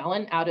grams per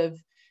gallon out of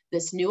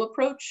this new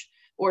approach,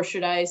 or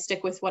should I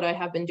stick with what I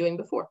have been doing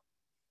before?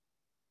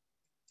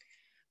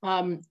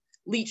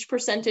 Leach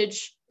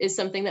percentage is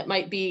something that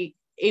might be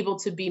able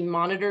to be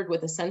monitored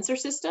with a sensor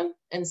system.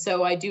 And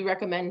so I do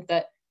recommend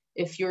that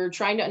if you're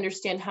trying to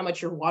understand how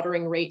much your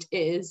watering rate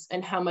is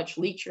and how much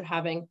leach you're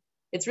having,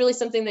 it's really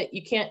something that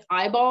you can't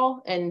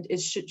eyeball, and it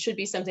should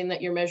be something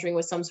that you're measuring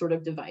with some sort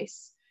of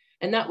device.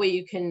 And that way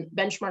you can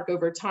benchmark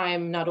over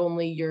time, not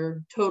only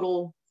your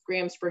total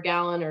grams per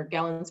gallon or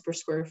gallons per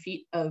square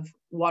feet of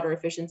water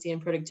efficiency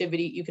and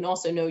productivity, you can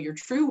also know your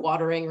true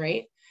watering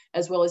rate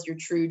as well as your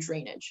true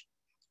drainage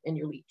in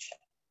your leach.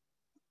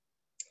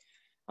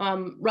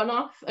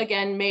 Runoff,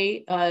 again,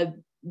 may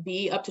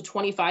be up to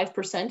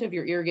 25% of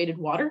your irrigated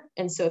water.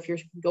 And so if you're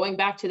going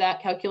back to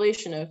that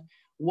calculation of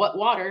what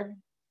water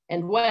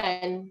and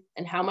when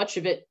and how much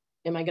of it,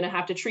 am I going to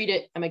have to treat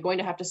it? Am I going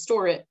to have to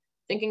store it?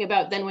 Thinking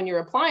about then when you're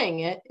applying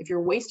it, if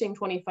you're wasting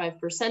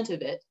 25%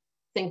 of it,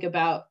 think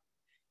about,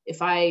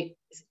 if I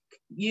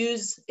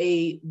use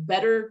a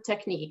better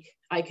technique,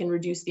 I can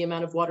reduce the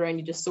amount of water I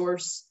need to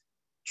source,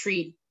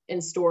 treat,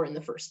 and store in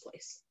the first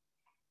place.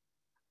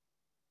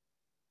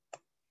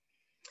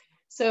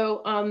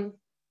 So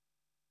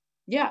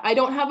yeah, I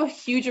don't have a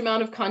huge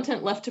amount of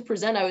content left to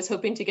present. I was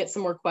hoping to get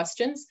some more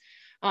questions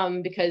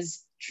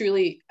because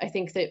truly, I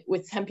think that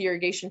with hemp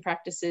irrigation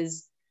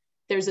practices,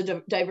 there's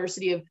a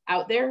diversity of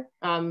out there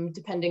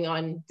depending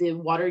on the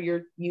water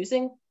you're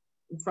using,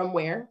 from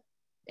where,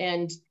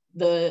 and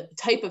the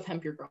type of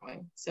hemp you're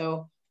growing.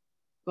 So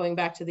going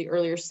back to the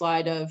earlier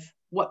slide of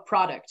what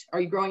product, are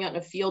you growing out in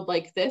a field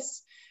like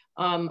this?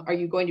 Are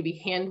you going to be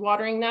hand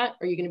watering that?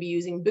 Are you going to be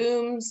using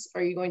booms?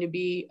 Are you going to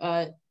be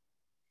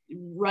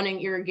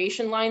running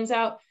irrigation lines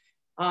out?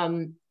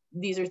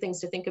 These are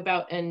things to think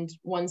about, and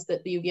ones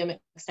that the UVM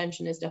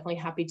extension is definitely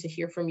happy to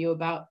hear from you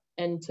about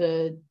and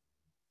to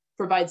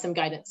provide some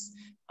guidance.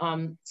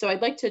 So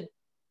I'd like to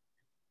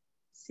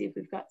see if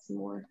we've got some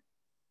more.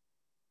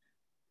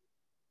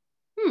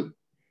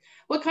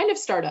 What kind of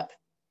startup?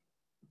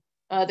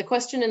 The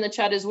question in the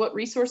chat is, what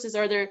resources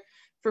are there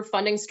for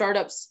funding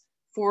startups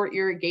for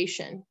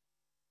irrigation?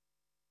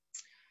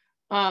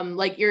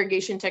 Like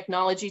irrigation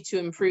technology to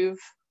improve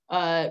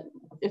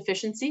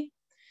efficiency.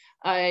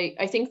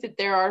 I think that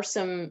there are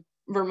some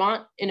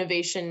Vermont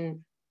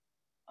innovation,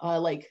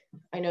 like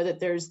I know that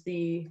there's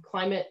the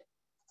climate,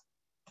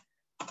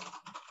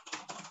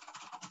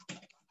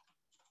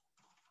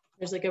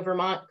 there's like a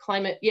Vermont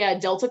climate, yeah,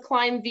 Delta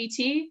Climb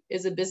VT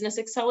is a business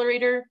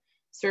accelerator.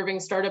 serving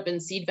startup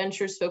and seed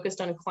ventures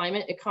focused on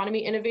climate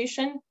economy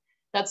innovation.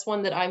 That's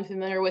one that I'm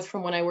familiar with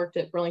from when I worked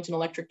at Burlington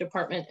Electric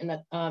Department, and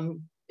that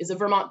is a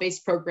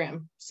Vermont-based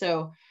program.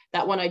 So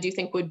that one I do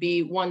think would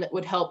be one that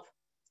would help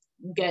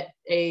get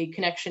a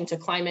connection to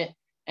climate,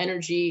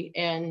 energy,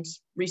 and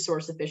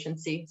resource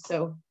efficiency.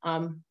 So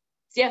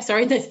yeah,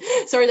 sorry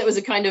that was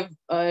a kind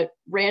of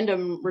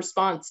random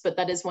response, but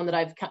that is one that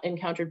I've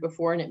encountered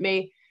before, and it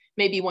may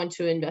be one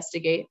to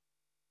investigate.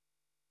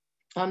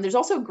 There's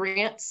also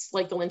grants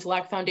like the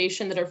Lintillac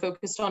Foundation that are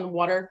focused on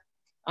water.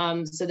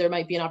 So there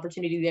might be an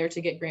opportunity there to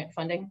get grant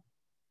funding.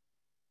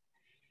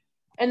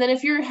 And then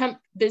if you're a hemp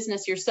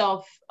business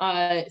yourself,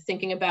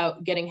 thinking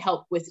about getting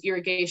help with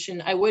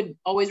irrigation, I would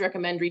always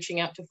recommend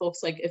reaching out to folks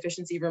like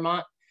Efficiency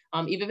Vermont.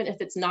 Even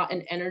if it's not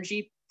an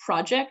energy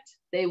project,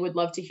 they would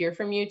love to hear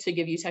from you to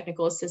give you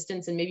technical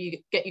assistance and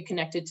maybe get you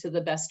connected to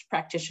the best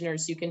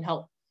practitioners who can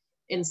help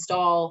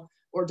install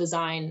or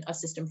design a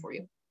system for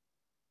you.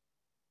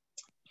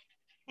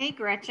 Hey,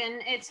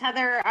 Gretchen, it's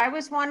Heather. I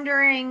was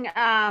wondering,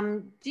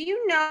 do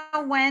you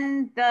know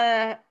when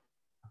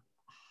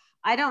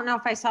I don't know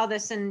if I saw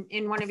this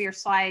in one of your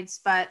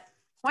slides, but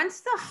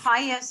when's the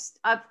highest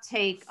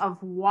uptake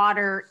of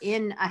water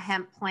in a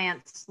hemp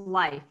plant's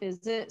life?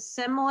 Is it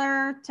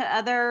similar to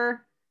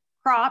other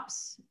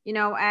crops, you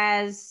know,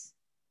 as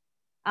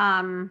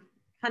kind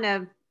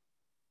of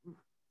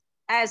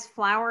as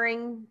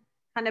flowering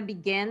kind of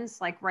begins,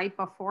 like right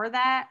before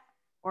that,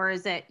 or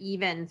is it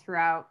even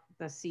throughout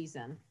the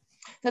season?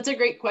 That's a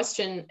great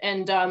question,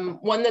 and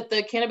one that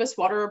the Cannabis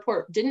Water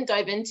Report didn't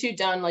dive into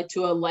down like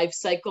to a life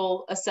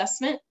cycle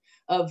assessment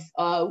of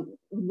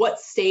what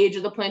stage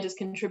of the plant is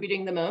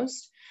contributing the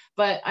most.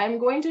 But I'm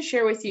going to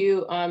share with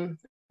you, I'm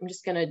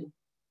just going to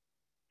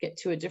get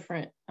to a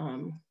different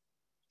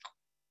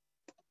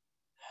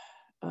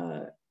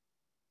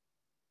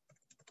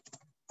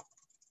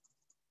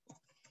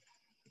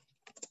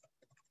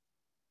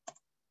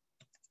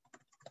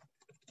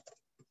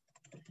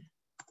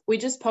we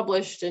just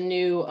published a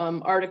new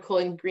article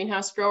in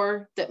Greenhouse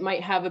Grower that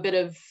might have a bit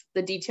of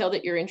the detail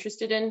that you're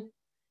interested in.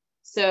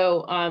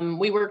 So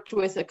we worked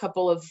with a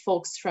couple of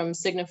folks from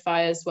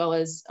Signify as well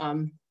as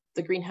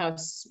the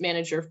greenhouse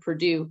manager of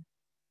Purdue.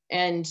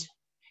 And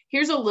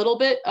here's a little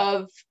bit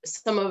of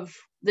some of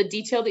the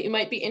detail that you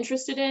might be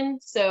interested in.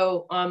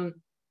 So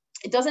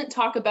it doesn't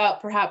talk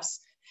about perhaps,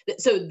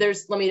 so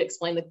let me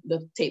explain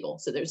the table.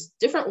 So there's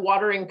different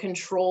watering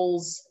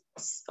controls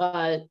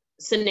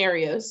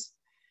scenarios.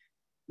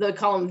 The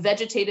column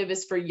vegetative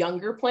is for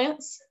younger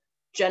plants,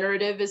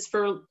 generative is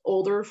for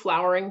older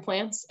flowering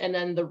plants, and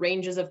then the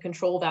ranges of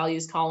control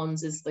values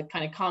columns is the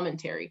kind of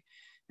commentary.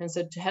 And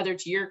so to Heather,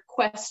 to your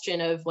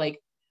question of like,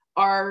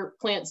 are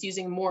plants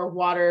using more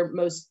water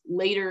most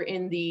later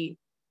in the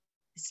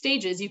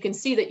stages, you can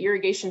see that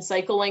irrigation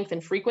cycle length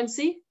and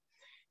frequency.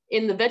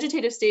 In the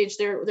vegetative stage,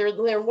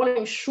 they're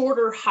wanting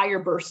shorter, higher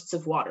bursts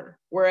of water.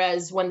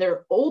 Whereas when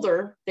they're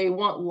older, they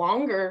want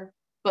longer,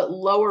 but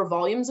lower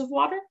volumes of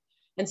water.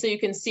 And so you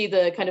can see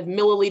the kind of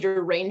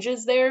milliliter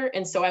ranges there.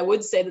 And so I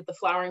would say that the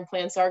flowering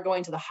plants are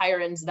going to the higher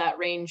ends of that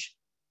range,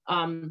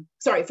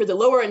 for the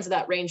lower ends of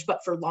that range, but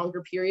for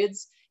longer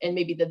periods. And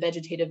maybe the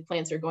vegetative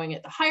plants are going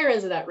at the higher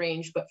ends of that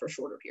range, but for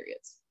shorter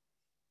periods.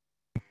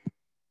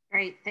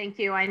 Great, thank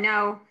you. I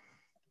know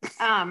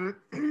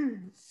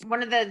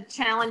one of the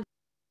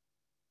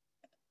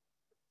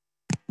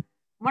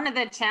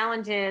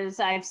challenges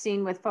I've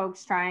seen with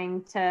folks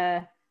trying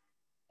to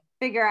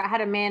figure out how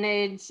to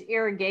manage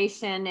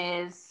irrigation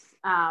is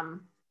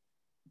how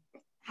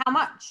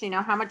much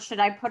should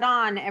I put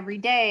on every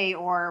day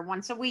or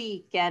once a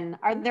week? And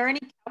are there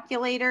any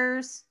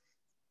calculators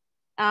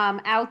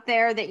out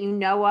there that you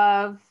know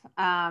of?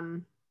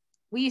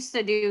 We used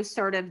to do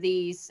sort of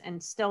these,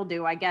 and still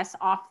do, I guess,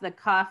 off the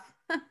cuff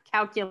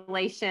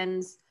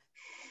calculations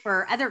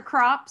for other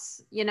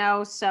crops, you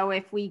know, so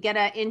if we get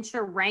an inch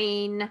of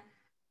rain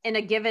in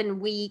a given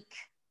week,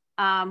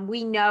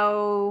 we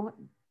know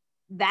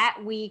that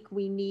week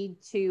we need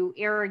to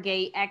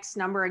irrigate X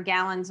number of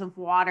gallons of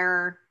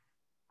water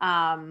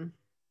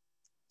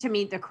to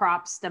meet the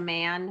crop's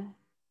demand.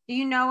 Do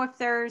you know if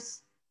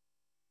there's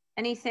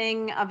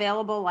anything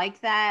available like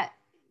that?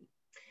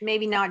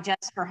 Maybe not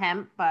just for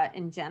hemp, but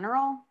in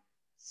general,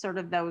 sort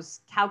of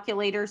those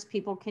calculators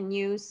people can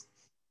use?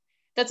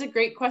 That's a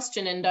great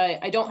question. And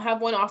I don't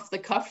have one off the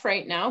cuff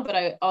right now,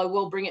 but I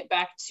will bring it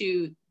back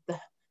to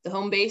the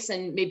home base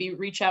and maybe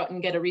reach out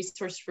and get a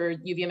resource for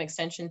UVM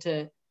extension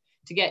to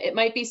get. It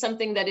might be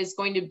something that is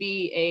going to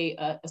be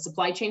a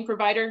supply chain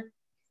provider.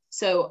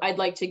 So I'd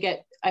like to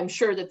get, I'm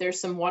sure that there's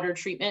some water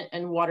treatment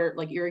and water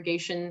like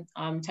irrigation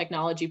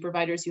technology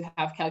providers who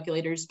have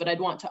calculators, but I'd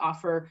want to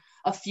offer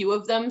a few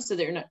of them so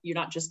that you're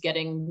not just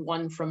getting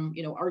one from,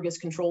 you know, Argus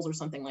Controls or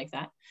something like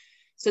that.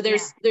 So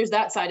there's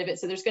that side of it.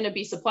 So there's going to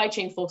be supply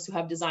chain folks who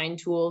have design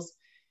tools.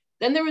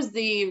 Then there was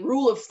the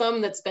rule of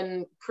thumb that's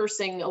been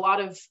cursing a lot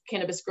of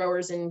cannabis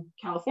growers in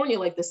California,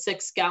 like the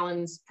 6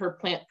 gallons per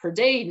plant per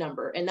day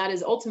number. And that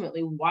is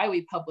ultimately why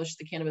we published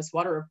the Cannabis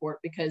Water Report,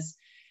 because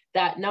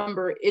that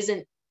number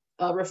isn't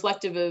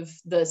reflective of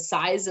the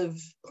size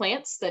of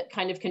plants that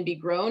kind of can be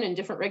grown in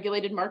different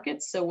regulated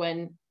markets. So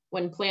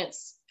when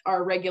plants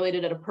are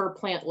regulated at a per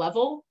plant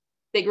level,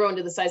 they grow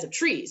into the size of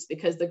trees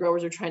because the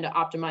growers are trying to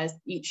optimize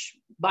each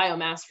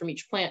biomass from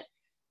each plant.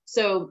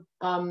 So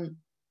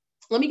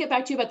let me get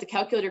back to you about the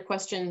calculator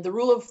question. The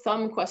rule of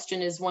thumb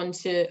question is one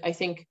to, I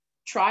think,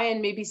 try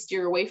and maybe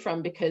steer away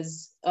from,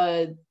 because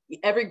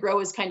every grow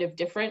is kind of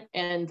different,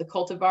 and the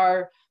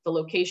cultivar, the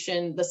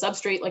location, the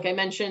substrate, like I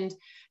mentioned,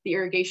 the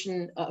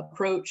irrigation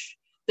approach,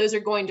 those are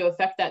going to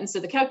affect that. And so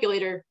the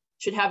calculator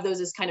should have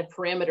those as kind of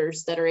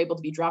parameters that are able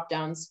to be drop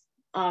downs.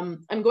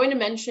 I'm going to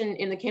mention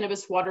in the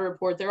cannabis water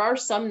report, there are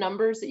some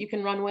numbers that you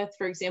can run with.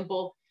 For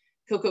example,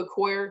 cocoa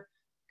coir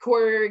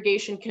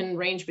irrigation can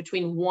range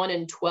between 1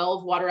 and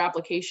 12 water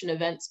application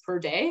events per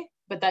day,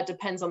 but that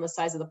depends on the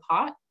size of the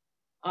pot.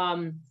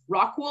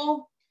 Rock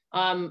wool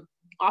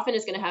often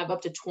is going to have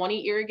up to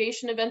 20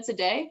 irrigation events a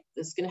day.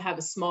 This is going to have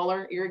a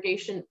smaller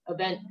irrigation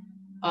event,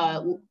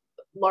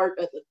 large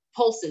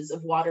pulses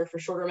of water for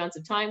shorter amounts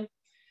of time.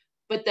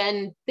 But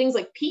then things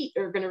like peat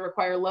are going to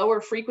require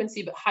lower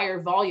frequency but higher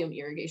volume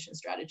irrigation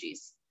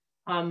strategies.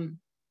 You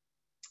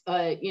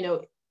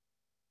know,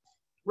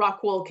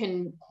 rock wool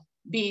can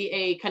be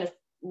a kind of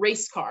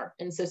race car,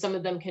 and so some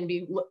of them can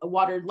be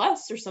watered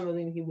less, or some of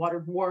them can be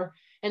watered more,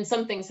 and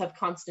some things have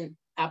constant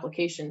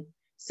application.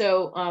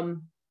 So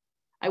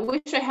I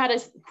wish I had a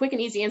quick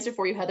and easy answer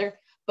for you, Heather,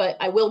 but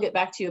I will get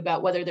back to you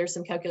about whether there's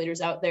some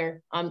calculators out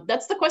there.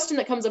 That's the question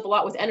that comes up a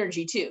lot with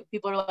energy too.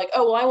 People are like,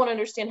 oh, well, I want to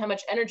understand how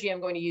much energy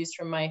I'm going to use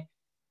from my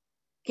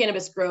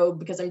cannabis grow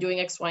because I'm doing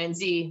X, Y, and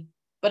Z.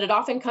 But it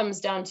often comes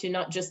down to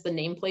not just the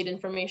nameplate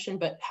information,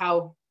 but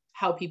how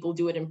people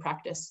do it in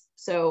practice.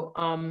 So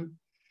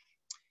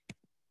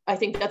I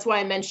think that's why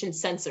I mentioned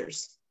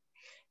sensors.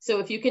 So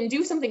if you can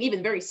do something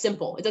even very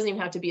simple, it doesn't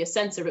even have to be a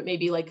sensor, but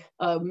maybe like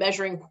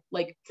measuring,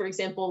 like, for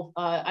example,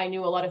 I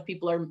knew a lot of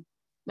people are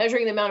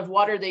measuring the amount of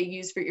water they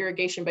use for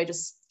irrigation by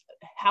just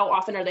how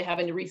often are they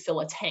having to refill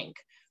a tank,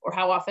 or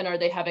how often are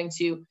they having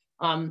to,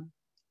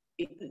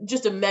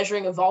 just a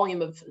measuring a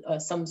volume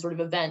of some sort of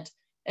event.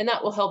 And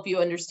that will help you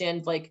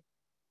understand, like,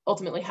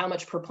 ultimately how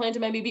much per plant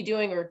am I maybe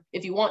doing, or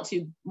if you want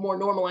to more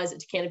normalize it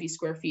to canopy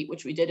square feet,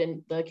 which we did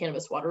in the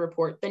cannabis water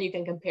report, then you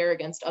can compare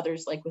against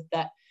others, like with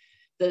that,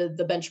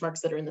 the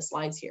benchmarks that are in the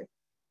slides here.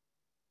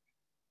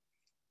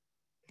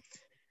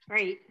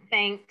 Great,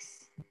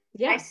 thanks.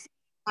 Yeah. I see,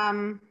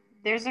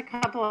 there's a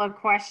couple of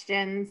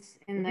questions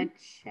in the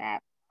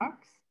chat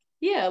box.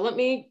 Yeah,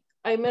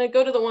 I'm gonna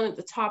go to the one at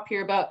the top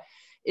here about,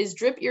 is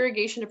drip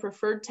irrigation a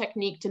preferred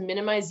technique to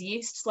minimize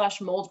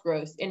yeast/mold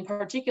growth, in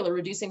particular,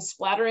 reducing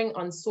splattering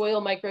on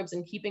soil microbes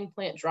and keeping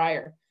plant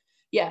drier?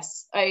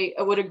 Yes, I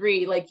would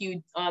agree. Like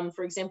you,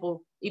 for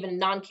example, even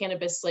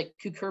non-cannabis like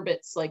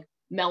cucurbits, like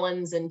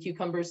melons and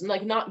cucumbers, and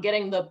like not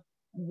getting the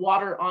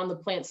water on the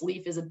plant's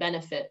leaf is a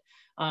benefit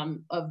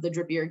of the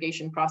drip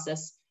irrigation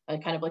process,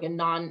 kind of like a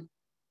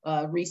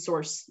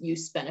non-resource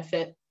use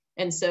benefit.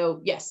 And so,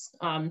 yes,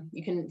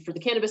 you can, for the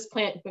cannabis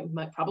plant,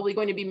 you're probably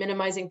going to be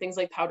minimizing things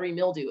like powdery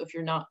mildew if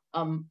you're not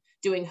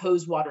doing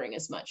hose watering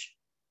as much.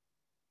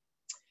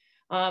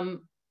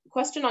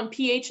 Question on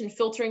pH and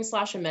filtering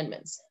 /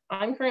 amendments.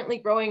 I'm currently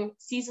growing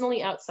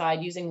seasonally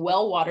outside using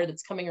well water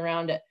that's coming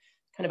around at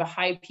kind of a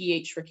high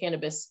pH for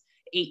cannabis,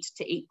 8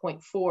 to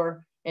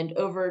 8.4, and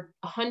over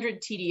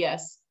 100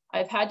 TDS.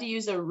 I've had to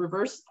use a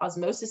reverse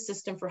osmosis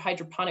system for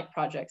hydroponic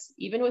projects.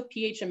 Even with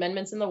pH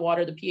amendments in the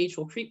water, the pH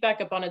will creep back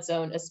up on its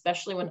own,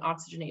 especially when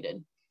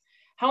oxygenated.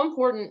 How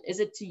important is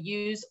it to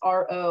use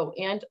RO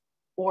and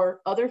or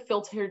other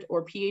filtered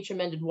or pH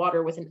amended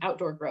water with an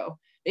outdoor grow?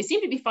 They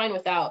seem to be fine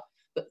without,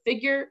 but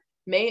figure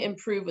may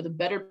improve with a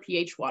better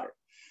pH water.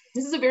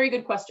 This is a very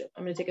good question.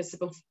 I'm going to take a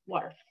sip of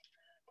water.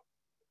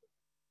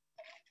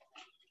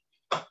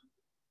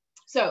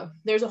 So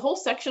there's a whole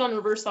section on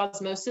reverse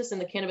osmosis in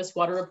the cannabis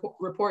water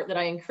report that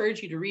I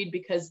encourage you to read,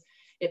 because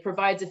it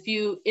provides a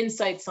few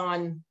insights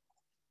on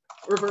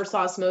reverse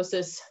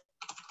osmosis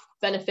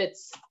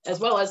benefits, as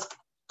well as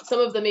some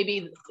of the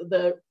maybe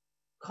the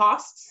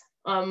costs.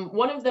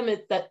 One of them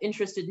that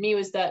interested me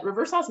was that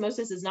reverse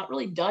osmosis is not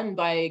really done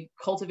by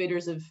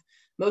cultivators of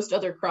most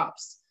other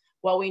crops.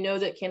 While we know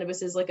that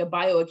cannabis is like a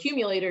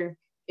bioaccumulator,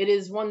 it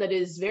is one that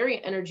is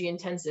very energy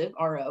intensive,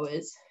 RO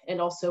is,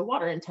 and also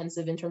water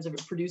intensive in terms of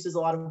it produces a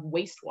lot of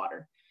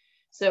wastewater.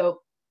 So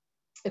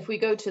if we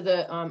go to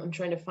the, I'm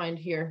trying to find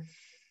here,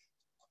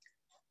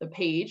 the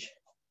page.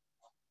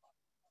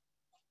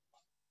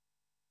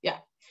 Yeah,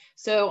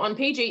 so on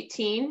page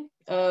 18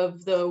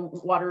 of the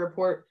water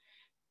report,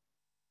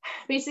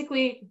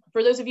 basically,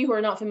 for those of you who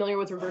are not familiar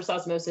with reverse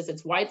osmosis,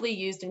 it's widely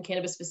used in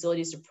cannabis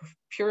facilities to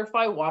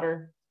purify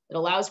water. It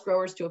allows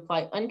growers to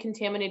apply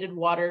uncontaminated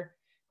water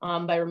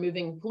by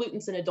removing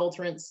pollutants and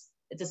adulterants.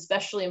 It's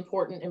especially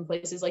important in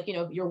places like, you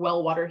know, your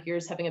well water here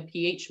is having a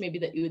pH maybe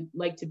that you would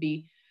like to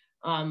be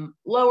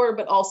lower,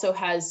 but also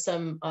has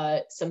some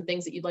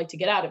things that you'd like to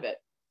get out of it.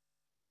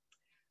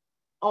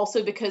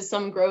 Also, because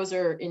some grows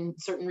are in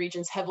certain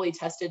regions heavily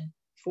tested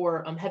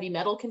for heavy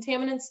metal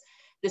contaminants,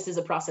 this is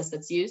a process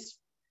that's used.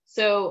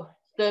 So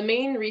the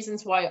main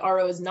reasons why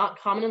RO is not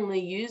commonly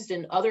used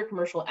in other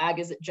commercial ag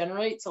is it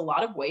generates a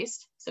lot of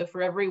waste. So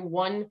for every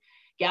 1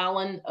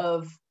 gallon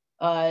of,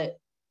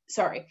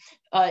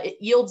 it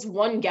yields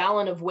 1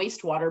 gallon of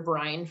wastewater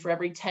brine for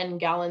every 10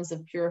 gallons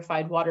of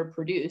purified water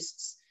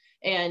produced.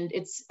 And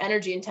it's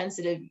energy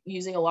intensive,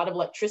 using a lot of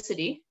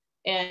electricity,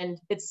 and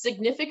it's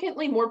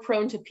significantly more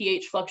prone to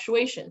pH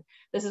fluctuation.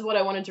 This is what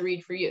I wanted to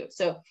read for you.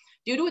 So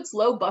due to its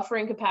low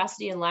buffering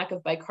capacity and lack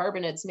of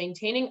bicarbonates,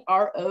 maintaining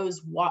RO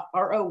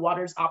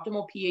water's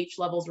optimal pH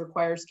levels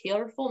requires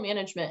careful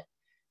management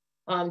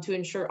to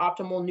ensure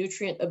optimal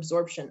nutrient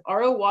absorption.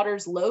 RO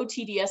water's low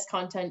TDS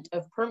content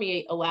of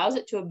permeate allows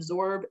it to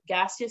absorb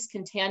gaseous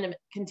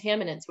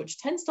contaminants, which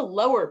tends to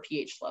lower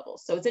pH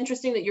levels. So it's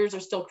interesting that yours are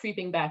still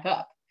creeping back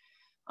up.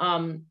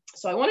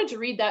 So I wanted to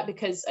read that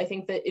because I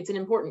think that it's an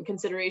important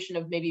consideration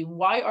of maybe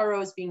why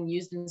RO is being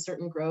used in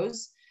certain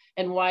grows,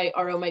 and why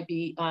RO might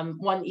be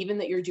one even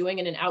that you're doing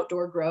in an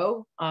outdoor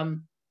grow.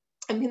 I'm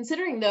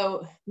considering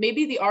though,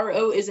 maybe the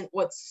RO isn't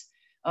what's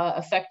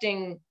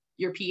affecting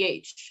your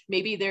pH.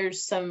 Maybe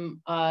there's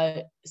some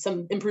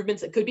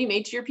improvements that could be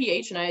made to your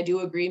pH, and I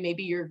do agree,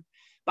 maybe your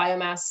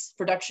biomass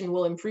production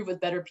will improve with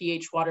better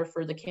pH water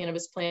for the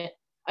cannabis plant.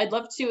 I'd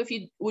love to, if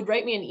you would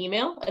write me an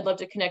email, I'd love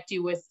to connect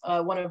you with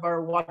one of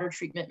our water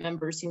treatment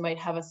members who might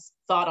have a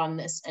thought on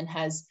this and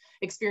has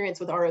experience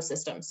with RO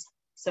systems.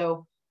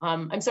 So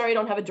I'm sorry I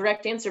don't have a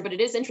direct answer, but it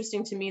is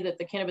interesting to me that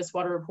the cannabis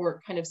water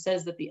report kind of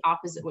says that the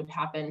opposite would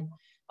happen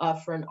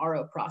for an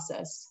RO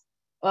process.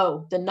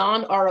 Oh, the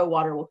non-RO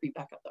water will creep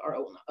back up, the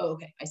RO will not. Oh,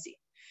 okay, I see.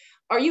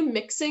 Are you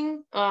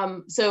mixing?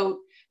 So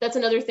that's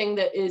another thing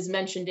that is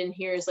mentioned in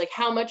here is like,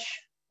 how much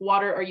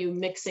water are you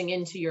mixing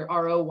into your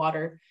RO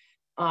water?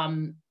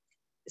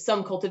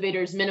 Some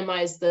cultivators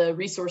minimize the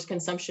resource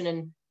consumption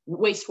and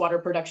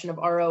wastewater production of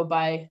RO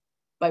by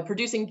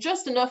producing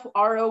just enough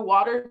RO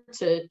water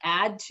to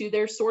add to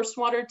their source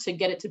water to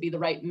get it to be the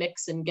right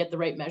mix and get the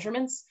right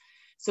measurements.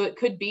 So it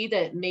could be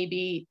that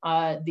maybe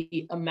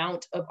the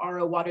amount of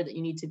RO water that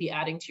you need to be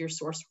adding to your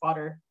source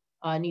water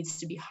needs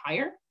to be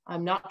higher.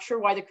 I'm not sure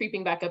why the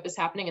creeping back up is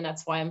happening, and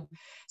that's why I'm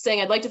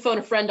saying I'd like to phone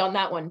a friend on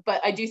that one,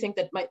 but I do think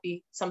that might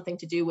be something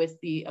to do with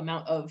the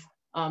amount of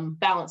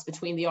balance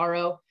between the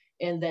RO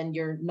and then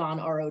your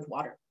non-RO'd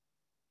water.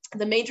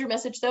 The major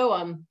message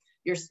though,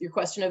 your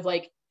question of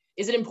like,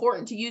 is it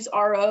important to use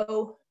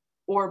RO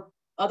or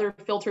other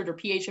filtered or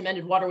pH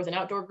amended water with an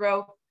outdoor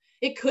grow?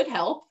 It could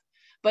help,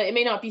 but it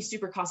may not be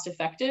super cost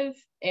effective.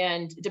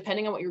 And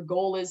depending on what your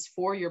goal is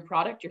for your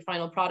product, your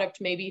final product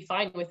may be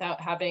fine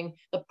without having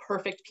the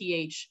perfect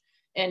pH.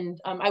 And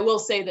I will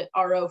say that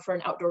RO for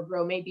an outdoor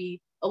grow may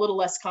be a little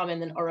less common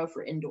than RO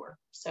for indoor.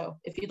 So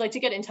if you'd like to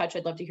get in touch,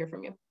 I'd love to hear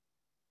from you.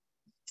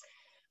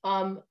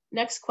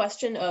 Next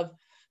question of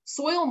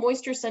soil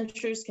moisture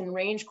sensors can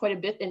range quite a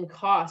bit in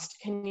cost.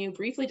 Can you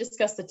briefly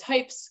discuss the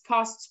types,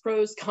 costs,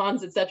 pros,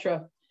 cons,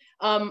 etc.?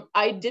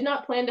 I did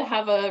not plan to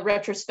have a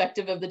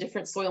retrospective of the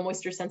different soil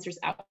moisture sensors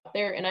out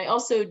there, and I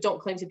also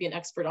don't claim to be an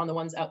expert on the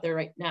ones out there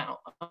right now.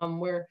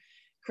 We're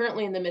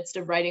currently in the midst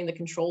of writing the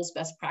controls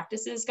best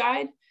practices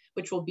guide,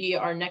 which will be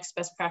our next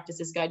best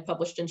practices guide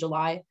published in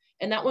July.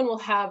 And that one will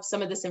have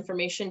some of this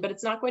information, but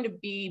it's not going to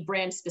be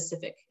brand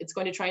specific. It's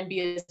going to try and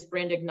be as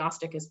brand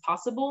agnostic as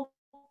possible.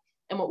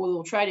 And what we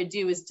will try to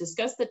do is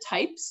discuss the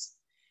types,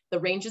 the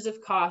ranges of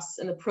costs,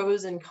 and the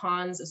pros and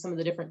cons of some of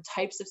the different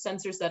types of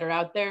sensors that are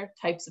out there,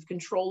 types of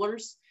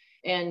controllers.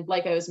 And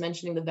like I was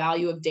mentioning, the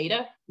value of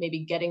data,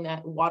 maybe getting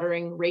that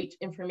watering rate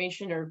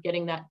information or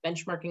getting that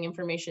benchmarking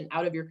information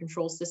out of your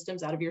control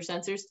systems, out of your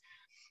sensors,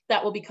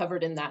 that will be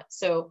covered in that.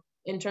 So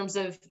in terms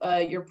of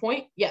your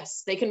point,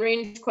 yes, they can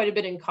range quite a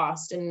bit in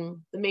cost. And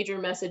the major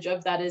message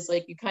of that is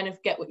like, you kind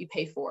of get what you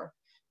pay for.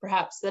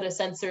 Perhaps that a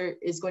sensor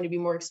is going to be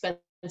more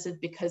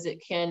expensive because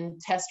it can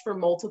test for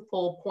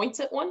multiple points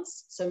at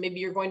once. So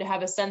maybe you're going to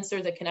have a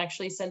sensor that can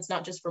actually sense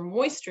not just for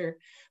moisture,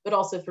 but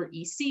also for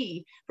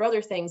EC, for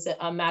other things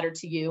that matter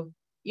to you.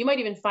 You might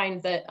even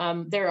find that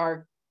there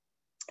are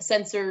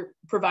sensor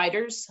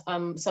providers,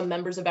 some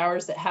members of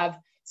ours that have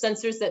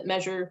sensors that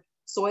measure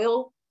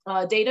soil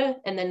data,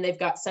 and then they've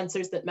got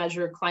sensors that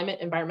measure climate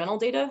environmental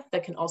data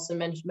that can also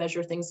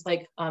measure things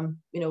like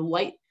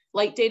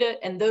light data,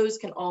 and those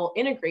can all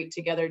integrate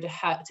together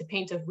to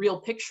paint a real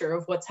picture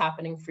of what's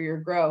happening for your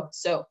grow.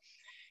 So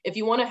if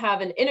you want to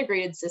have an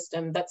integrated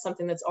system, that's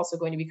something that's also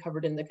going to be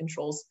covered in the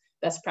controls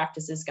best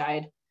practices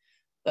guide.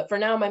 But for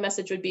now, my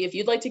message would be, if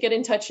you'd like to get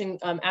in touch and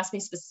ask me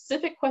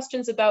specific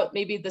questions about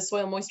maybe the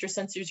soil moisture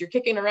sensors you're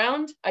kicking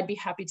around, I'd be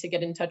happy to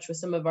get in touch with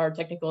some of our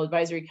technical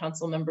advisory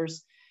council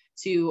members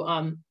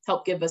to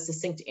help give a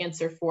succinct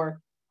answer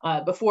for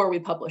before we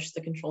publish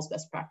the controls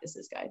best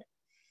practices guide.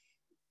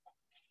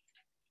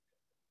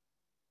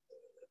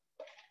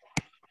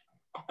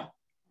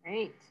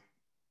 Great.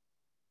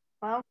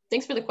 Well,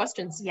 thanks for the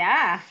questions.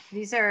 Yeah,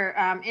 these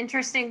are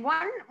interesting.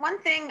 One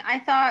thing I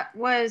thought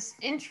was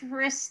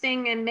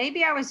interesting, and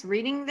maybe I was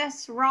reading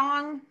this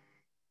wrong.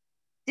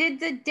 Did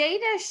the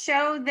data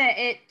show that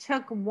it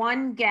took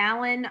 1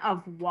 gallon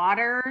of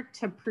water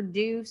to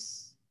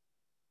produce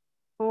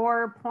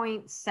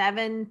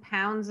 4.7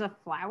 pounds of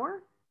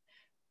flour.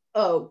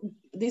 Oh,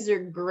 these are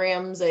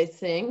grams, I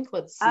think.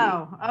 Let's see.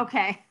 Oh,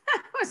 okay.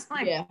 I was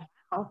like, yeah.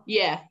 Oh.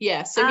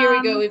 Yeah. So here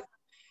we go.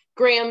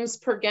 Grams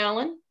per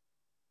gallon.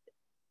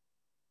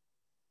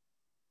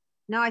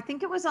 No, I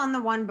think it was on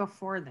the one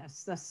before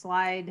this. The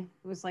slide,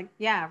 it was like,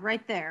 yeah,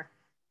 right there.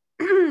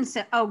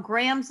 So,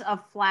 grams of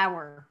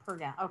flour per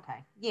gallon.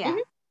 Okay. Yeah.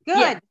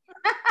 Good.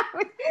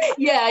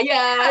 Yeah.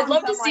 I'd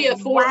love to see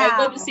I'd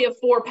love to see a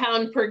 4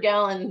 pound per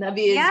gallon. That'd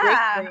be a great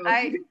growth.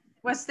 I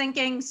was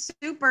thinking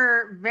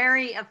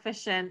very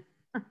efficient.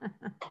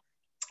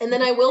 And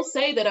then I will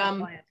say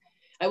that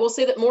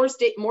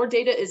more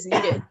data is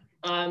needed.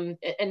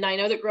 And I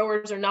know that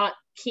growers are not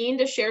keen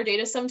to share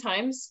data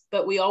sometimes,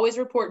 but we always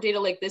report data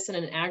like this in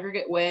an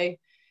aggregate way.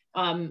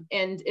 And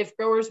if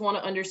growers want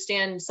to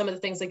understand some of the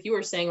things like you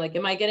were saying, like,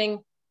 am I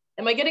getting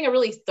a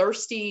really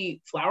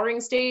thirsty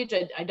flowering stage?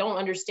 I don't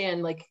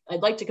understand. Like,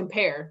 I'd like to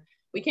compare.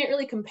 We can't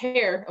really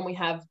compare,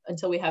 and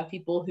until we have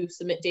people who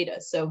submit data.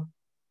 So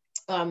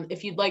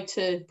if you'd like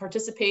to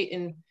participate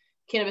in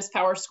Cannabis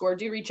Power Score,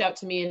 do reach out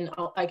to me, and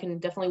I can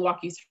definitely walk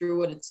you through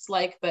what it's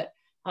like. But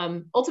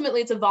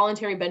ultimately, it's a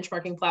voluntary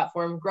benchmarking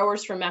platform.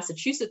 Growers from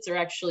Massachusetts are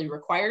actually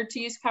required to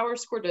use Power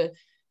Score to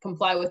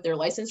comply with their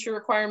licensure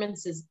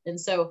requirements. And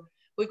so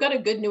we've got a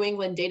good New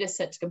England data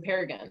set to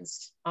compare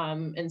against.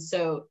 And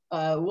so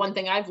one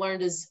thing I've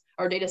learned is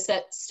our data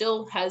set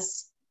still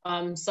has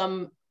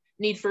some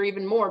need for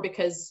even more,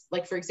 because,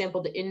 like, for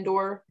example, the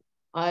indoor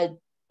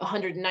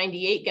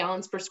 198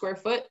 gallons per square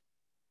foot,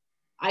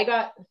 I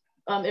got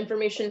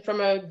information from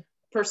a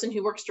person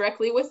who works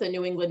directly with a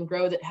New England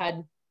grow that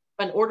had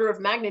an order of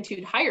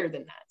magnitude higher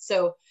than that.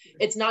 So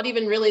it's not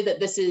even really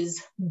that this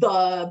is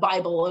the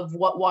Bible of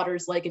what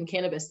water's like in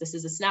cannabis. This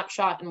is a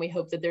snapshot, and we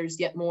hope that there's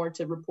yet more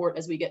to report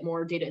as we get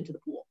more data into the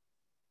pool.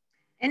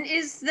 And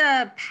is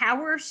the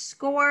Power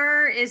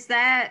Score,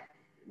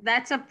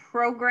 that's a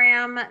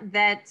program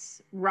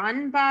that's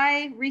run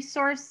by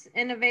Resource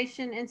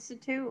Innovation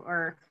Institute,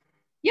 or?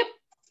 Yep.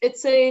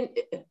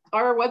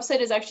 Our website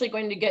is actually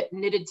going to get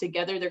knitted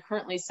together. They're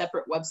currently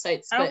separate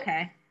websites. But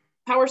okay.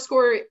 Power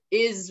Score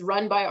is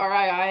run by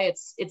RII.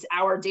 It's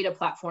our data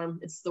platform.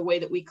 It's the way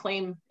that we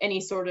claim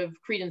any sort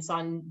of credence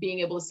on being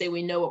able to say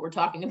we know what we're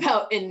talking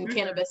about in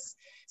cannabis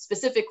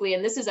specifically.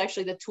 And this is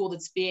actually the tool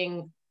that's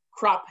being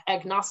crop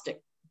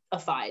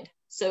agnostic-ified.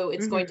 So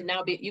it's going to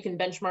now be, you can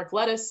benchmark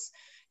lettuce,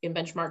 you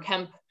can benchmark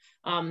hemp,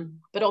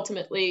 but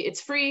ultimately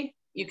it's free.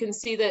 You can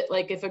see that,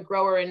 like, if a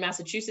grower in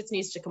Massachusetts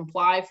needs to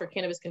comply for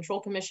Cannabis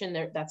Control Commission,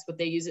 that's what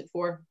they use it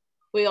for.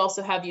 We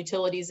also have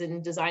utilities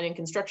and design and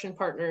construction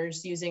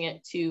partners using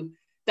it to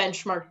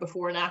benchmark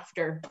before and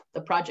after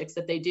the projects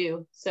that they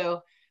do.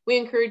 So we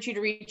encourage you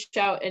to reach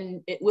out,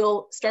 and it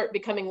will start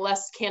becoming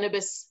less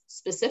cannabis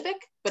specific,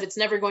 but it's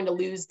never going to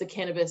lose the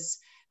cannabis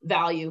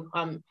value.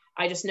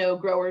 I just know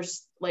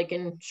growers, like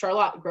in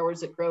Charlotte, growers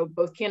that grow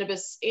both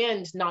cannabis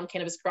and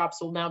non-cannabis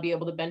crops will now be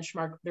able to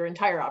benchmark their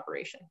entire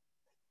operation.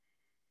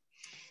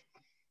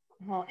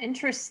 Well,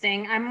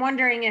 interesting. I'm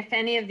wondering if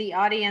any of the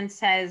audience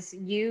has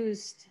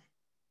used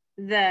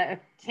the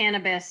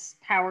Cannabis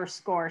Power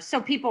Score.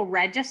 So people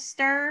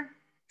register?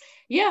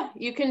 Yeah,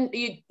 you can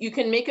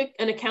make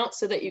an account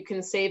so that you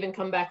can save and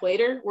come back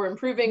later. We're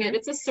improving it.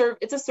 It's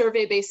a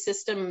survey-based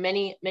system.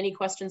 Many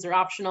questions are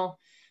optional,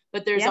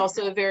 but there's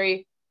also a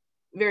very,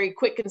 very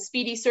quick and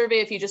speedy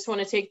survey if you just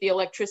want to take the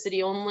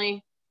electricity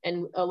only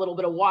and a little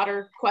bit of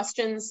water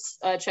questions.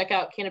 Check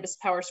out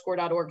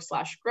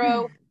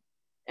cannabispowerscore.org/grow.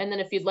 And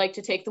then if you'd like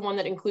to take the one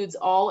that includes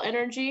all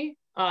energy,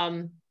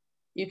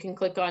 you can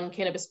click on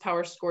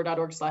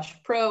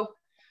cannabispowerscore.org/pro.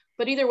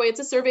 But either way, it's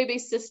a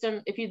survey-based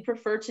system. If you'd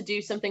prefer to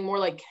do something more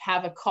like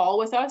have a call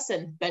with us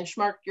and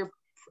benchmark your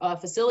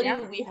facility,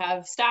 we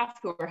have staff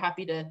who are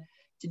happy to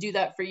do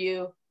that for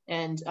you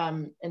and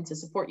to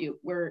support you.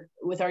 We're,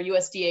 with our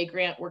USDA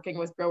grant, working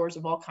with growers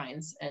of all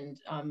kinds. And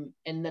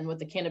then with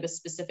the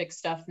cannabis-specific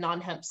stuff,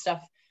 non-hemp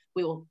stuff,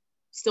 we will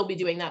still be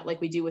doing that like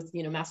we do with,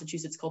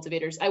 Massachusetts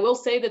cultivators. I will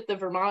say that the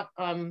Vermont,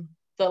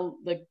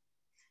 the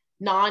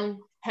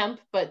non-hemp,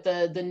 but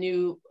the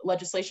new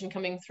legislation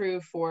coming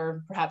through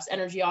for perhaps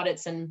energy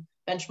audits and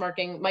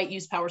benchmarking might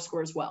use Power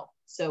Score as well.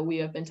 So we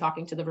have been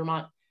talking to the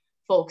Vermont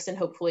folks, and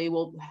hopefully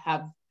we'll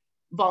have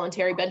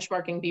voluntary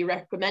benchmarking be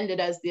recommended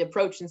as the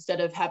approach instead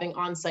of having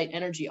on-site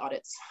energy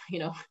audits,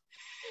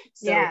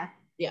 So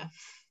yeah,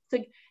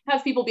 to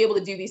have people be able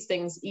to do these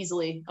things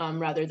easily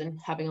rather than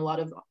having a lot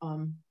of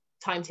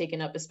time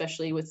taken up,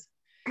 especially with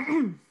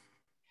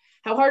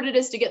how hard it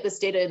is to get this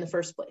data in the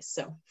first place.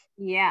 So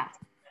yeah.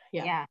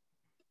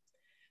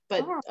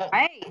 But all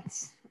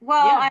right.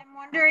 Well, I'm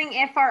wondering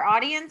if our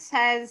audience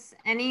has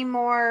any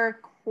more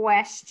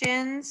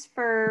questions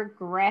for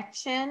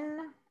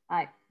Gretchen.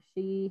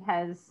 She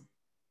has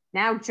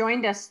now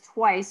joined us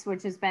twice,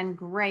 which has been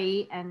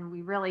great, and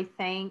we really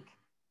thank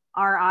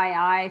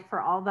RII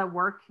for all the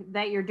work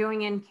that you're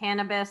doing in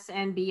cannabis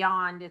and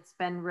beyond. It's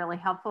been really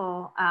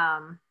helpful.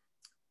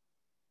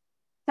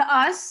 to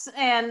us,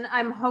 and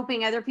I'm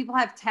hoping other people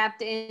have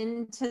tapped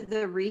into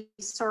the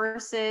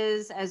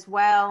resources as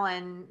well.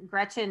 And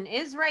Gretchen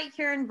is right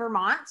here in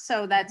Vermont,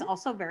 so that's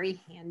also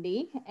very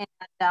handy.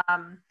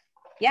 And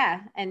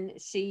yeah, and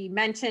she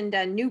mentioned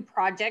a new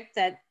project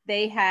that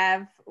they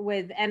have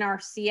with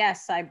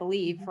NRCS, I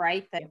believe,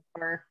 right? That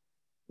we're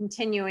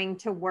continuing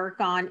to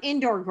work on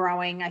indoor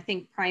growing, I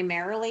think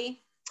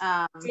primarily.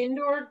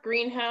 Indoor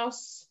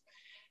greenhouse.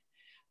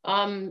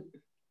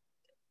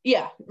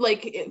 Yeah,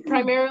 like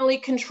primarily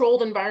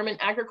controlled environment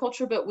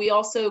agriculture, but we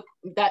also,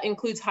 that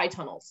includes high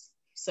tunnels.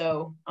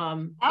 So,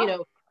 you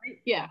know,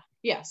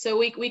 yeah. So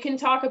we can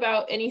talk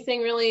about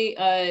anything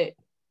really.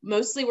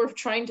 Mostly we're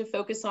trying to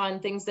focus on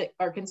things that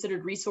are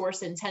considered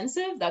resource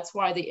intensive. That's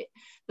why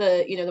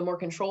the more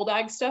controlled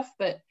ag stuff,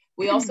 but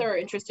we also are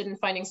interested in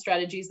finding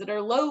strategies that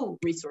are low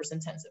resource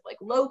intensive, like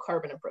low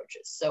carbon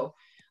approaches. So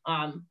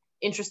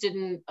interested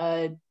in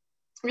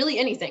really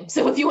anything.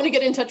 So if you want to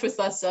get in touch with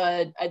us,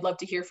 I'd love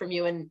to hear from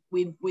you, and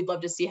we'd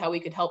love to see how we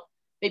could help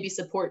maybe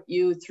support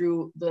you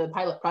through the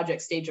pilot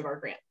project stage of our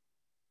grant.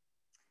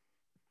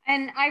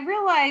 And I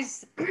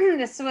realize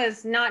this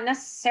was not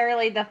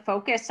necessarily the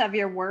focus of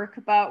your work,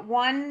 but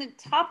one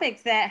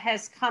topic that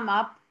has come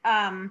up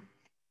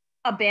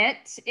a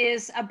bit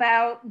is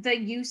about the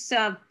use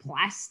of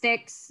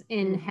plastics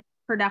in hemp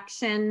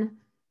production.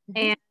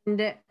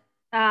 And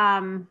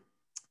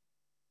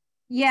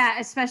yeah,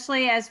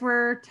 especially as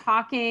we're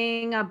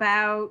talking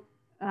about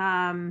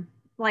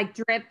like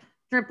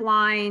drip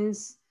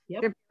lines,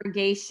 drip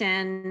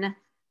irrigation,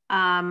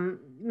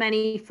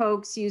 many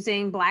folks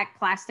using black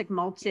plastic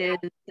mulches.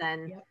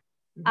 And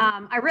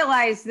I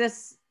realized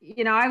this,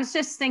 you know, I was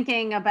just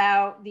thinking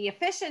about the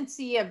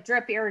efficiency of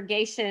drip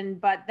irrigation,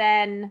 but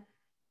then,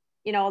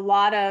 you know, a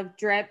lot of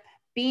drip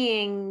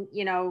being,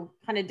 you know,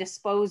 kind of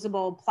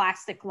disposable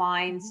plastic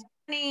lines.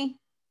 Any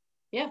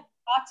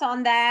thoughts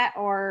on that,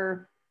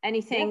 or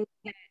anything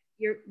that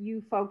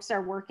you folks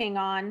are working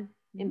on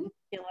in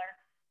particular?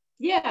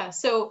 Yeah,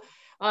 so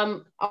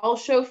I'll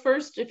show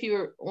first, if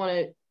you want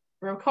to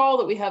recall,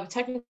 that we have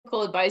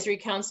technical advisory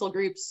council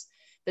groups.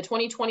 The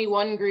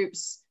 2021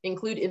 groups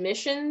include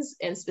emissions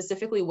and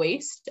specifically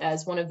waste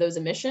as one of those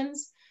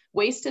emissions.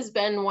 Waste has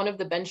been one of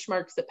the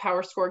benchmarks that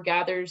PowerScore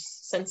gathers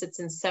since its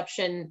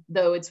inception,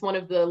 though it's one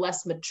of the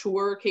less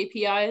mature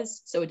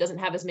KPIs. So it doesn't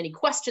have as many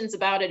questions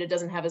about it. It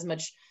doesn't have as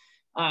much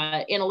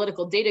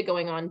analytical data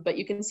going on, but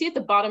you can see at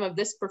the bottom of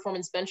this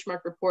performance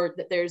benchmark report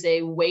that there's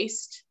a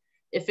waste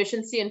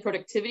efficiency and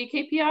productivity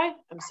KPI.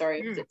 I'm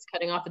sorry if it's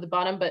cutting off at the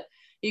bottom, but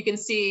you can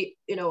see,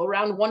 you know,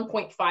 around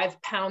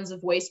 1.5 pounds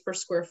of waste per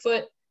square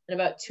foot and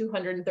about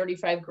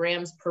 235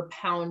 grams per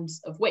pound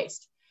of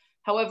waste.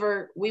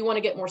 However, we want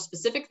to get more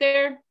specific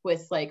there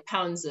with like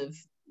pounds of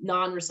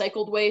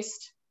non-recycled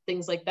waste,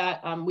 things like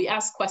that. We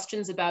ask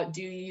questions about,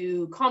 do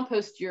you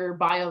compost your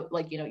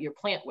your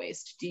plant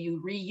waste? Do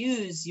you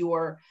reuse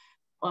your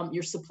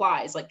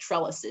supplies like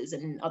trellises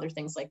and other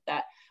things like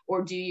that?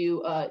 Or do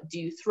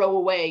you throw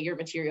away your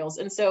materials?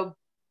 And so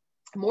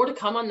more to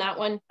come on that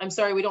one. I'm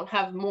sorry, we don't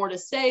have more to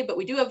say, but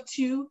we do have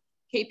 2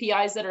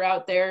 KPIs that are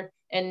out there.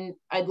 And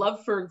I'd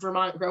love for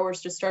Vermont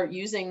growers to start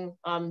using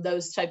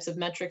those types of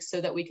metrics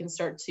so that we can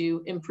start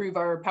to improve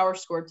our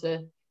PowerScore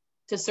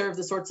to serve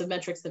the sorts of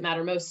metrics that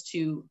matter most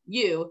to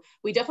you.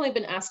 We definitely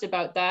been asked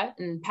about that,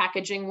 and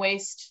packaging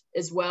waste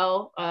as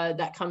well.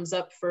 That comes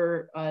up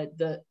for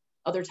the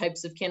other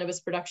types of cannabis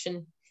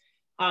production.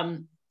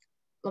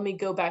 Let me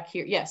go back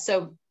here. Yeah,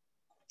 so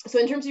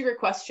in terms of your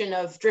question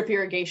of drip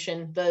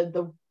irrigation,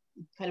 the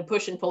kind of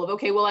push and pull of,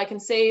 okay, well, I can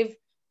save,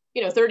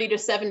 you know, 30 to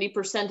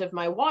 70% of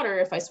my water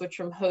if I switch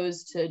from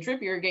hose to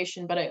drip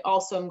irrigation, but I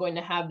also am going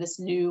to have this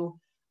new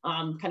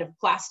kind of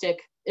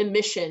plastic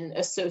emission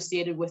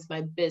associated with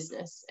my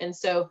business. And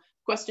so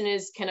the question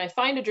is, can I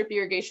find a drip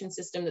irrigation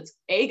system that's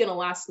going to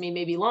last me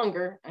maybe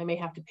longer? I may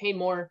have to pay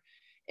more,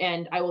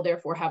 and I will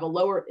therefore have a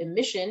lower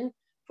emission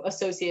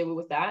associated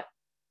with that.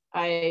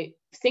 I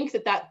think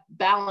that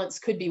balance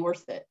could be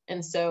worth it.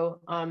 And so,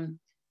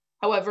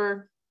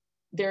 however,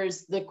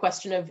 there's the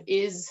question of,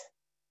 is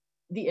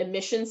the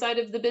emission side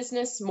of the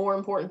business more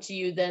important to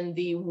you than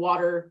the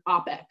water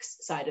OpEx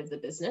side of the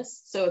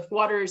business? So if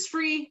water is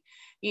free,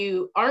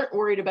 you aren't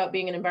worried about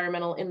being an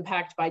environmental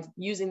impact by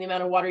using the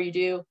amount of water you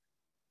do,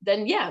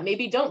 then yeah,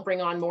 maybe don't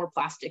bring on more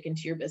plastic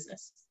into your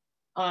business.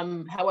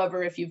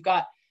 However, if you've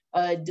got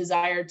a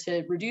desire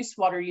to reduce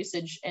water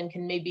usage and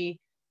can maybe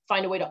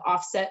find a way to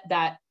offset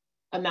that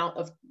amount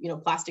of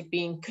plastic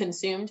being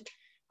consumed,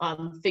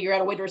 figure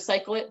out a way to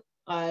recycle it,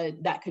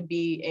 that could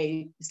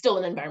be still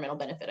an environmental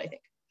benefit, I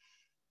think.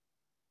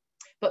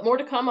 But more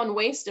to come on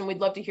waste, and we'd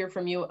love to hear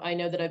from you. I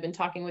know that I've been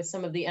talking with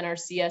some of the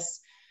NRCS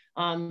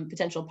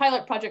potential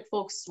pilot project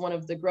folks. One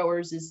of the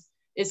growers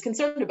is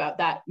concerned about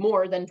that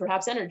more than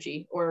perhaps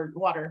energy or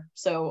water.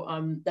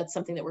 So that's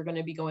something that we're going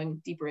to be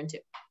going deeper into.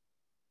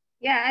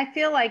 Yeah, I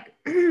feel like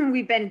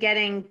we've been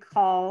getting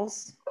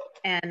calls,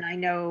 and I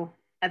know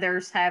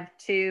others have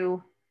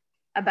too,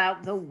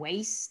 about the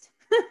waste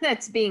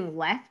that's being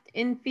left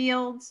in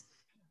fields.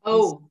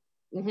 Oh,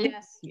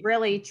 just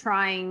really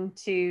trying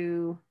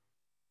to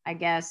I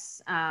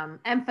guess,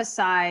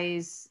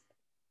 emphasize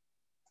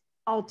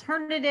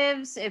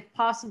alternatives if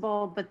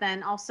possible, but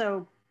then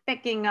also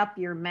picking up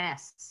your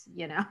mess,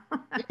 you know?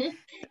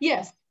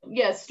 Yes,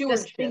 yes, Just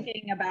stewardship.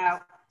 thinking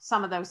about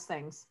some of those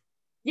things.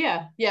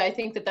 Yeah, yeah, I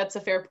think that that's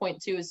a fair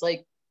point too, is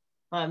like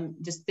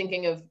just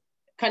thinking of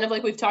kind of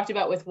like we've talked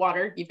about with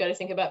water, you've got to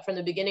think about from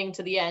the beginning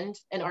to the end.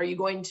 And are you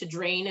going to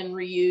drain and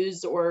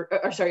reuse, or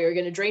sorry, are you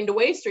going to drain to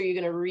waste, or are you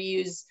going to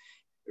reuse,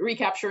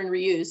 recapture and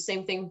reuse?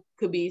 Same thing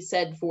could be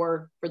said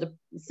for the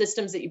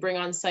systems that you bring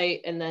on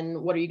site, and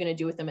then what are you going to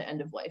do with them at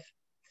end of life?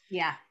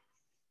 Yeah.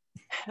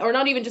 Or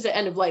not even just at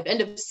end of life,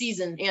 end of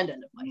season and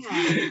end of life.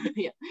 Yeah.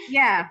 Yeah.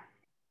 Yeah.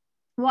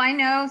 Well, I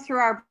know through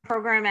our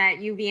program at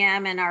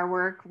UVM and our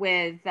work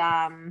with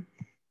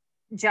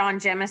John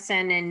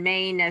Jemison in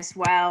Maine as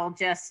well,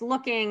 just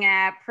looking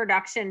at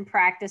production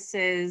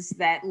practices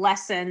that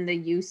lessen the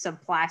use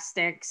of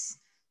plastics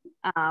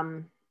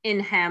in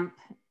hemp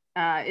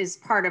is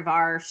part of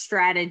our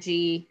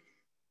strategy.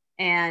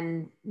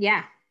 And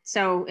yeah,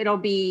 so it'll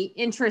be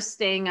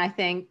interesting, I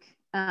think,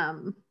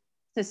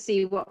 to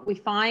see what we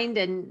find,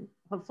 and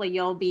hopefully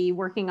you'll be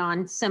working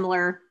on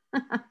similar.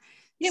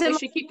 Yeah, we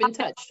should keep in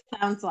touch.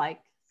 Sounds like.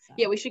 So.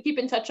 Yeah, we should keep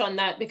in touch on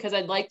that, because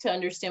I'd like to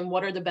understand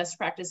what are the best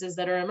practices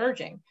that are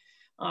emerging.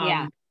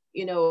 Yeah.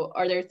 You know,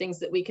 are there things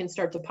that we can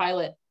start to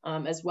pilot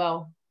as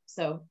well?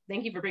 So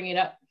thank you for bringing it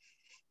up.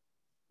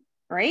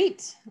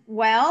 Great.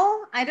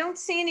 Well, I don't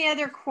see any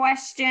other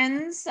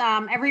questions.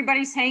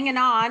 Everybody's hanging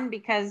on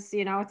because,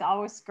 you know, it's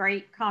always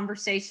great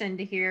conversation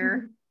to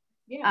hear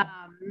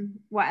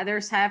what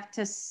others have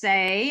to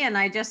say. And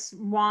I just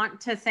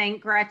want to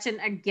thank Gretchen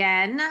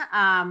again.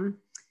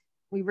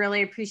 We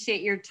really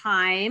appreciate your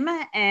time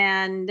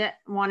and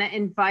want to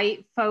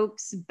invite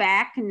folks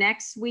back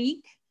next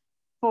week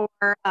for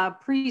a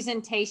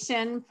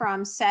presentation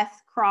from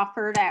Seth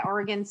Crawford at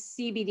Oregon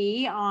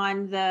CBD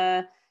on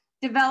the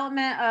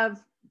development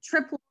of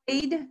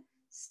triploid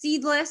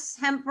seedless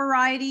hemp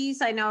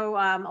varieties. I know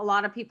a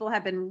lot of people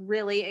have been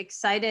really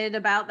excited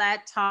about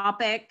that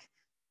topic.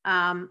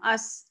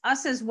 Us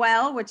as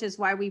well, which is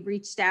why we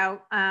reached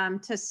out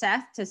to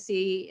Seth to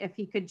see if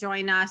he could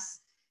join us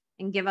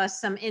and give us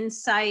some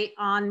insight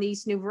on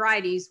these new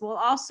varieties. We'll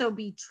also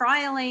be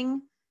trialing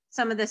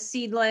some of the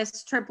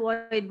seedless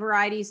triploid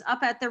varieties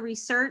up at the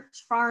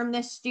research farm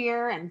this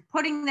year and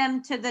putting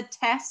them to the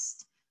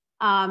test,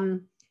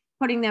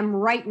 putting them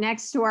right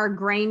next to our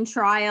grain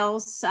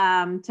trials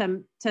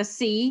to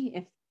see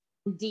if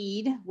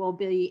indeed we'll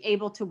be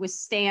able to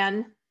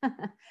withstand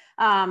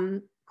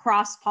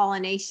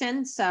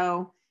cross-pollination.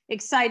 So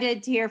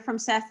excited to hear from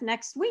Seth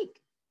next week.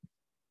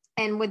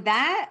 And with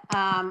that,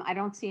 I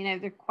don't see any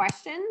other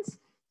questions.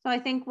 So I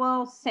think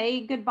we'll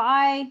say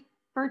goodbye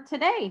for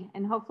today,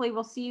 and hopefully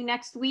we'll see you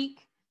next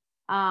week.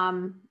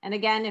 And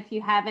again, if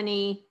you have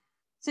any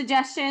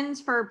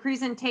suggestions for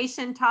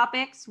presentation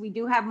topics, we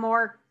do have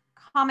more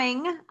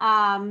coming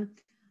on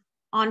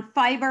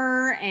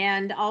fiber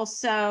and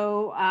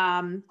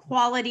also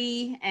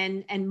quality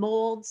and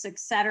molds,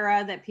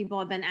 etc., that people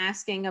have been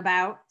asking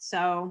about.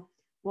 So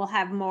we'll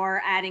have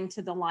more adding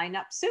to the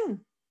lineup soon.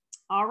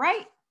 All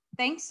right.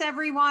 Thanks,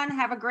 everyone.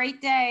 Have a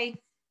great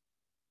day.